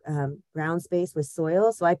have ground space with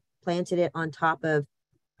soil. So I planted it on top of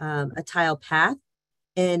a tile path.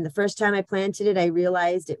 And the first time I planted it, I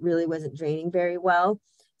realized it really wasn't draining very well.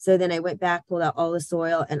 So then I went back, pulled out all the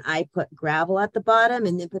soil, and I put gravel at the bottom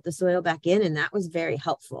and then put the soil back in. And that was very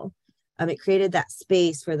helpful. It created that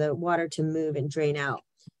space for the water to move and drain out.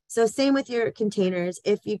 So same with your containers.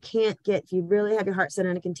 If you really have your heart set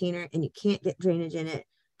on a container and you can't get drainage in it,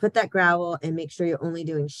 put that gravel and make sure you're only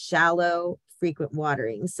doing shallow, frequent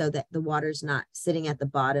watering so that the water's not sitting at the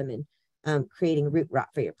bottom and creating root rot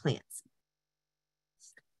for your plants.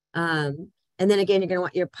 And then again, you're going to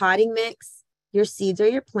want your potting mix, your seeds or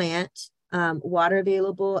your plant, water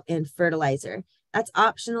available, and fertilizer. That's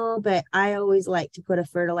optional, but I always like to put a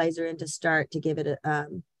fertilizer in to start to give it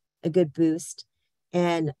a good boost.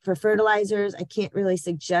 And for fertilizers, I can't really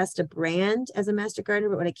suggest a brand as a master gardener,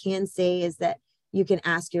 but what I can say is that you can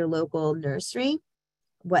ask your local nursery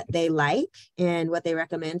what they like and what they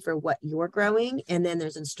recommend for what you're growing. And then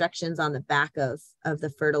there's instructions on the back of the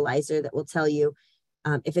fertilizer that will tell you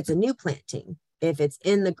if it's a new planting, if it's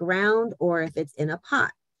in the ground, or if it's in a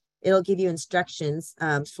pot. It'll give you instructions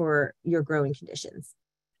for your growing conditions.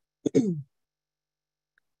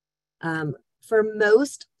 For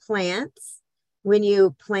most plants, when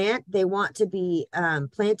you plant, they want to be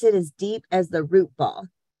planted as deep as the root ball.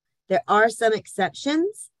 There are some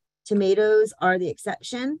exceptions. Tomatoes are the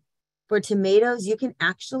exception. For tomatoes, you can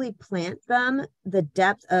actually plant them the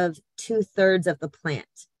depth of 2/3 of the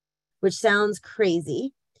plant, which sounds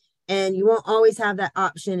crazy. And you won't always have that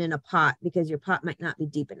option in a pot because your pot might not be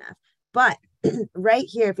deep enough. But right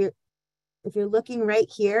here, if you're looking right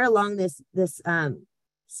here along this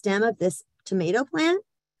stem of this tomato plant,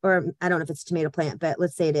 or I don't know if it's a tomato plant, but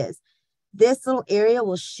let's say it is, this little area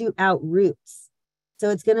will shoot out roots. So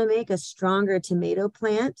it's going to make a stronger tomato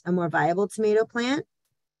plant, a more viable tomato plant,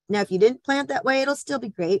 Now, if you didn't plant that way, it'll still be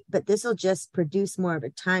great, but this will just produce more over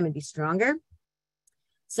time and be stronger.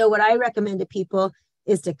 So what I recommend to people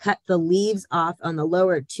is to cut the leaves off on the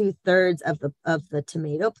lower 2/3 of the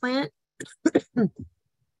tomato plant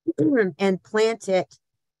and plant it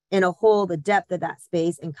in a hole the depth of that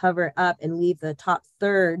space and cover it up and leave the top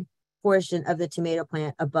third portion of the tomato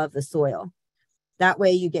plant above the soil. That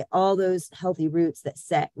way you get all those healthy roots that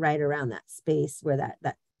set right around that space where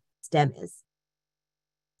that stem is.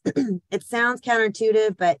 It sounds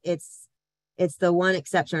counterintuitive, but it's the one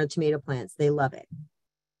exception of tomato plants. They love it.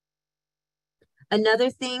 Another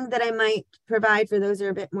thing that I might provide for those who are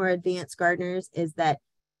a bit more advanced gardeners is that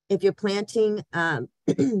if you're planting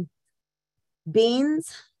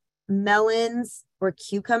beans, melons, or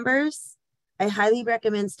cucumbers, I highly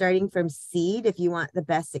recommend starting from seed if you want the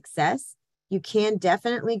best success. You can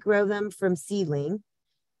definitely grow them from seedling,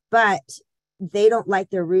 but they don't like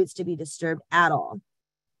their roots to be disturbed at all.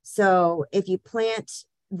 So if you plant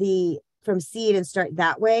from seed and start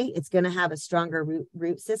that way, it's going to have a stronger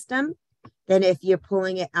root system than if you're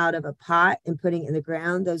pulling it out of a pot and putting it in the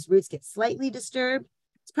ground. Those roots get slightly disturbed.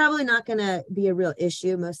 It's probably not going to be a real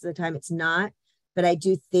issue. Most of the time it's not, but I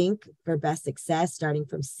do think for best success, starting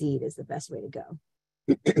from seed is the best way to go.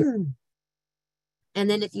 And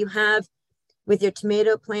then if you have with your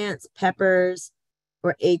tomato plants, peppers,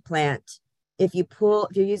 or eggplant, if you're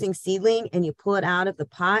using seedling and you pull it out of the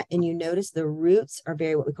pot and you notice the roots are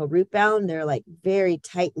very, what we call root bound, they're like very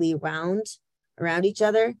tightly wound around each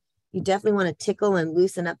other, you definitely want to tickle and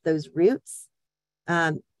loosen up those roots.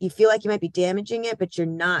 You feel like you might be damaging it, but you're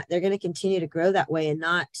not. They're going to continue to grow that way and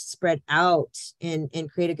not spread out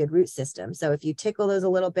and create a good root system. So if you tickle those a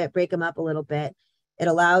little bit, break them up a little bit, it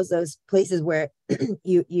allows those places where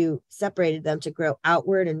you separated them to grow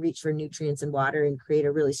outward and reach for nutrients and water and create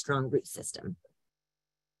a really strong root system.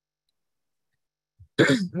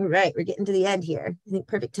 All right, we're getting to the end here. I think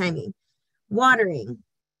perfect timing. Watering.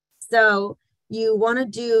 So you want to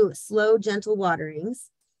do slow, gentle waterings.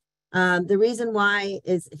 The reason why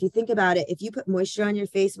is if you think about it, if you put moisture on your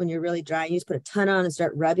face when you're really dry, you just put a ton on and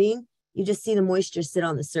start rubbing, you just see the moisture sit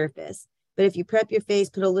on the surface. But if you prep your face,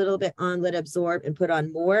 put a little bit on, let it absorb and put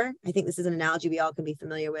on more, I think this is an analogy we all can be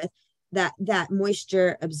familiar with, that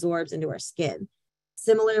moisture absorbs into our skin.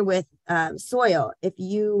 Similar with soil. If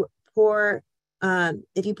you put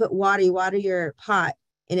water, you water your pot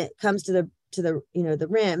and it comes to the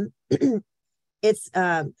rim, it's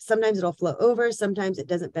sometimes it'll flow over, sometimes it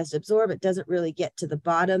doesn't best absorb, it doesn't really get to the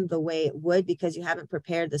bottom the way it would because you haven't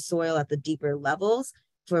prepared the soil at the deeper levels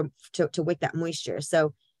to wick that moisture.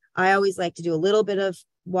 So I always like to do a little bit of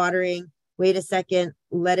watering, wait a second,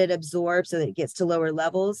 let it absorb so that it gets to lower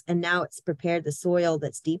levels, and now it's prepared the soil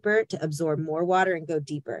that's deeper to absorb more water and go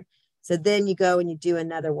deeper. So then you go and you do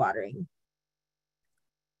another watering.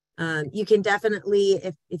 You can definitely,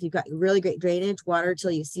 if you've got really great drainage, water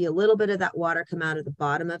till you see a little bit of that water come out of the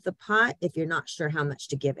bottom of the pot if you're not sure how much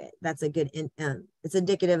to give it. That's a good, it's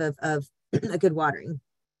indicative of a good watering.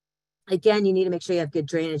 Again, you need to make sure you have good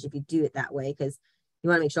drainage if you do it that way because you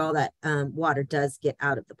want to make sure all that water does get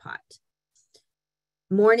out of the pot.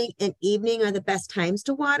 Morning and evening are the best times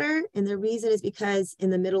to water. And the reason is because in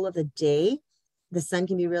the middle of the day, the sun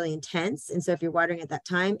can be really intense. And so if you're watering at that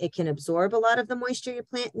time, it can absorb a lot of the moisture your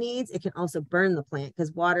plant needs. It can also burn the plant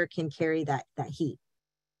because water can carry that heat.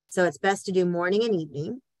 So it's best to do morning and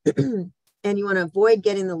evening. And you want to avoid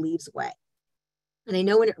getting the leaves wet. And I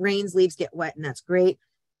know when it rains, leaves get wet and that's great.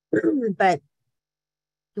 But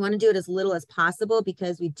you want to do it as little as possible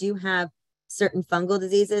because we do have certain fungal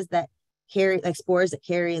diseases that carry, like spores that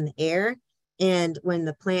carry in the air. And when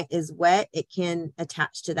the plant is wet, it can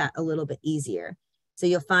attach to that a little bit easier. So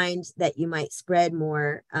you'll find that you might spread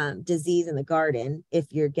more disease in the garden if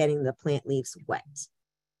you're getting the plant leaves wet.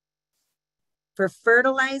 For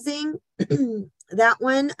fertilizing, that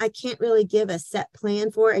one I can't really give a set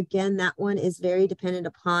plan for. Again, that one is very dependent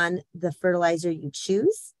upon the fertilizer you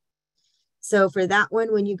choose. So for that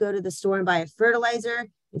one, when you go to the store and buy a fertilizer,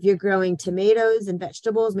 if you're growing tomatoes and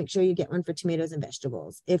vegetables, make sure you get one for tomatoes and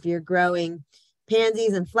vegetables. If you're growing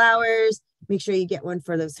pansies and flowers, make sure you get one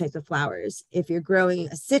for those types of flowers. If you're growing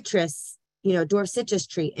a citrus, dwarf citrus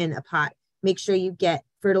tree in a pot, make sure you get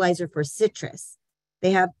fertilizer for citrus.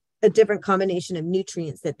 They have a different combination of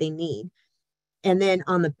nutrients that they need. And then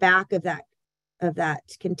on the back of that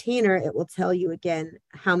container, it will tell you again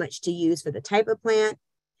how much to use for the type of plant,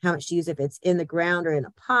 how much to use if it's in the ground or in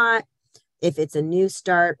a pot. If it's a new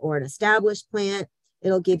start or an established plant,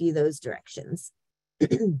 it'll give you those directions.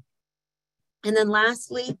 And then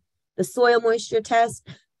lastly, the soil moisture test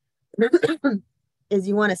is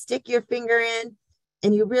you want to stick your finger in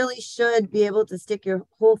And you really should be able to stick your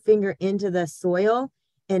whole finger into the soil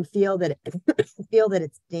and feel that feel that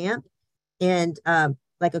it's damp and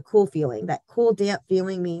like a cool feeling. That cool, damp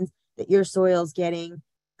feeling means that your soil's getting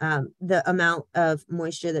the amount of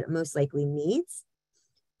moisture that it most likely needs.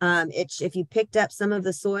 If you picked up some of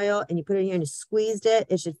the soil and you put it in here and you squeezed it,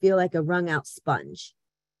 it should feel like a wrung out sponge.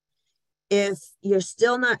 If you're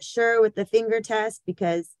still not sure with the finger test,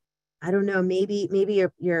 because I don't know, maybe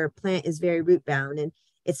your plant is very root bound and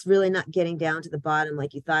it's really not getting down to the bottom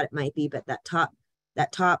like you thought it might be, but that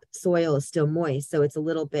top soil is still moist, so it's a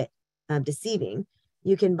little bit deceiving.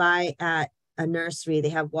 You can buy at a nursery, they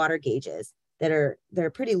have water gauges they're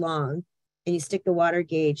pretty long, and you stick the water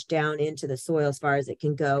gauge down into the soil as far as it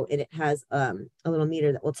can go, and it has a little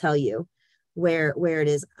meter that will tell you where it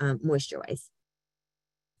is moisture wise.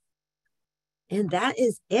 And that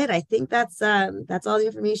is it. I think that's all the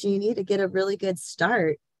information you need to get a really good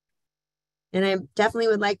start. And I definitely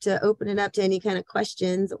would like to open it up to any kind of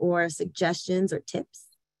questions or suggestions or tips.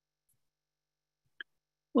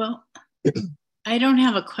 Well, I don't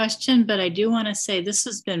have a question, but I do want to say this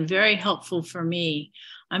has been very helpful for me.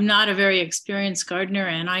 I'm not a very experienced gardener,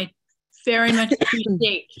 and I very much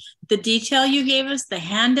appreciate the detail you gave us. The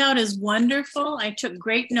handout is wonderful. I took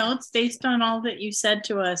great notes based on all that you said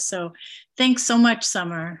to us. So thanks so much,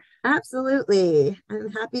 Sommer. Absolutely.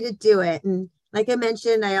 I'm happy to do it. And like I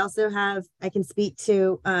mentioned, I can speak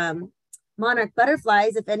to monarch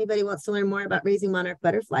butterflies if anybody wants to learn more about raising monarch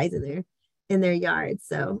butterflies in their yard.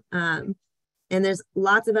 So, and there's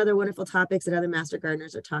lots of other wonderful topics that other master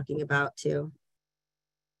gardeners are talking about too.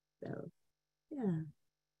 So, yeah.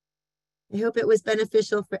 I hope it was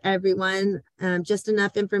beneficial for everyone. Just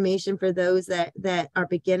enough information for those that are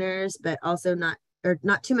beginners, but also not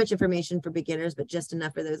too much information for beginners, but just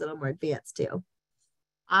enough for those a little more advanced too.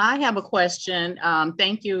 I have a question.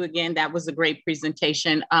 Thank you again. That was a great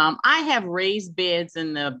presentation. I have raised beds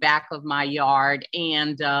in the back of my yard,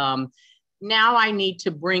 and now I need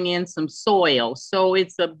to bring in some soil. So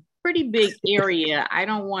it's a pretty big area. I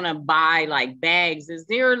don't want to buy like bags. Is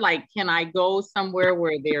there like, can I go somewhere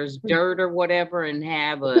where there's dirt or whatever and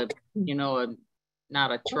have a,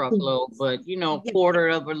 not a truckload, but, quarter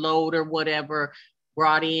of a load or whatever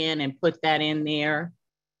brought in and put that in there?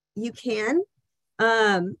 You can.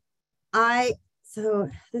 So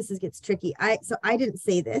this gets tricky. I didn't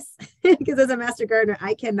say this because as a master gardener,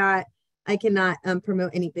 I cannot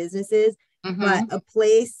promote any businesses. But a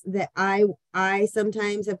place that I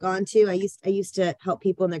sometimes have gone to, I used to help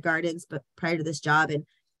people in their gardens, but prior to this job,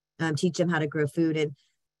 and teach them how to grow food.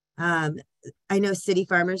 And I know City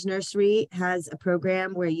Farmers Nursery has a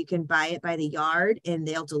program where you can buy it by the yard and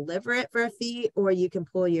they'll deliver it for a fee, or you can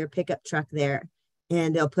pull your pickup truck there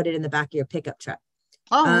and they'll put it in the back of your pickup truck.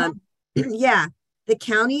 Oh, yeah. The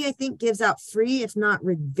county, I think, gives out free, if not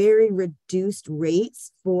very reduced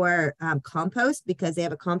rates for compost, because they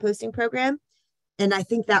have a composting program. And I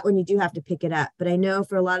think that one you do have to pick it up. But I know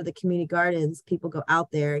for a lot of the community gardens, people go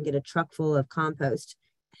out there and get a truck full of compost.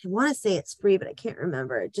 I want to say it's free, but I can't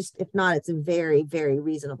remember. Just if not, it's a very, very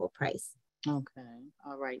reasonable price. Okay.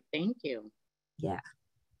 All right. Thank you. Yeah.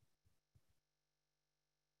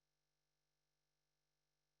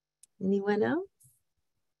 Anyone else?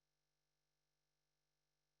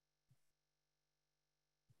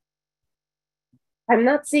 I'm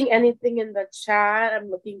not seeing anything in the chat. I'm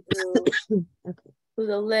looking through, through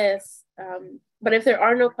the list. But if there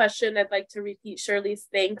are no questions, I'd like to repeat Shirley's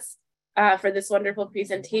thanks for this wonderful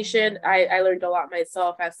presentation. I learned a lot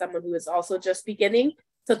myself as someone who is also just beginning.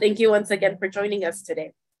 So thank you once again for joining us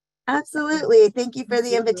today. Absolutely. Thank you for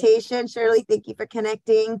the invitation, Shirley. Thank you for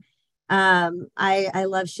connecting. I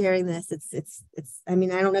love sharing this. I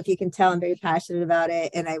mean, I don't know if you can tell, I'm very passionate about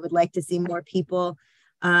it, and I would like to see more people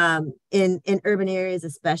in urban areas,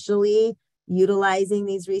 especially utilizing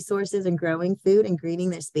these resources and growing food and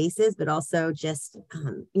greening their spaces, but also just,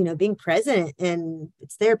 being present, and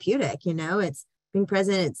it's therapeutic, it's being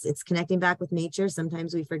present. It's connecting back with nature.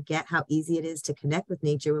 Sometimes we forget how easy it is to connect with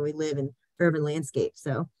nature when we live in urban landscapes.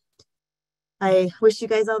 So I wish you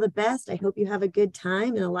guys all the best. I hope you have a good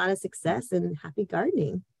time and a lot of success, and happy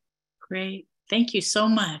gardening. Great. Thank you so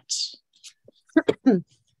much.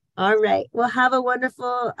 All right. Well, have a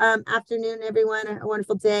wonderful afternoon, everyone, a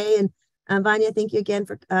wonderful day. And Vanya, thank you again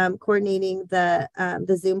for coordinating the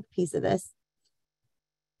Zoom piece of this.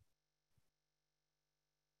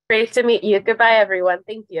 Great to meet you. Goodbye, everyone.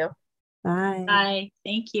 Thank you. Bye. Bye.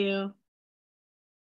 Thank you.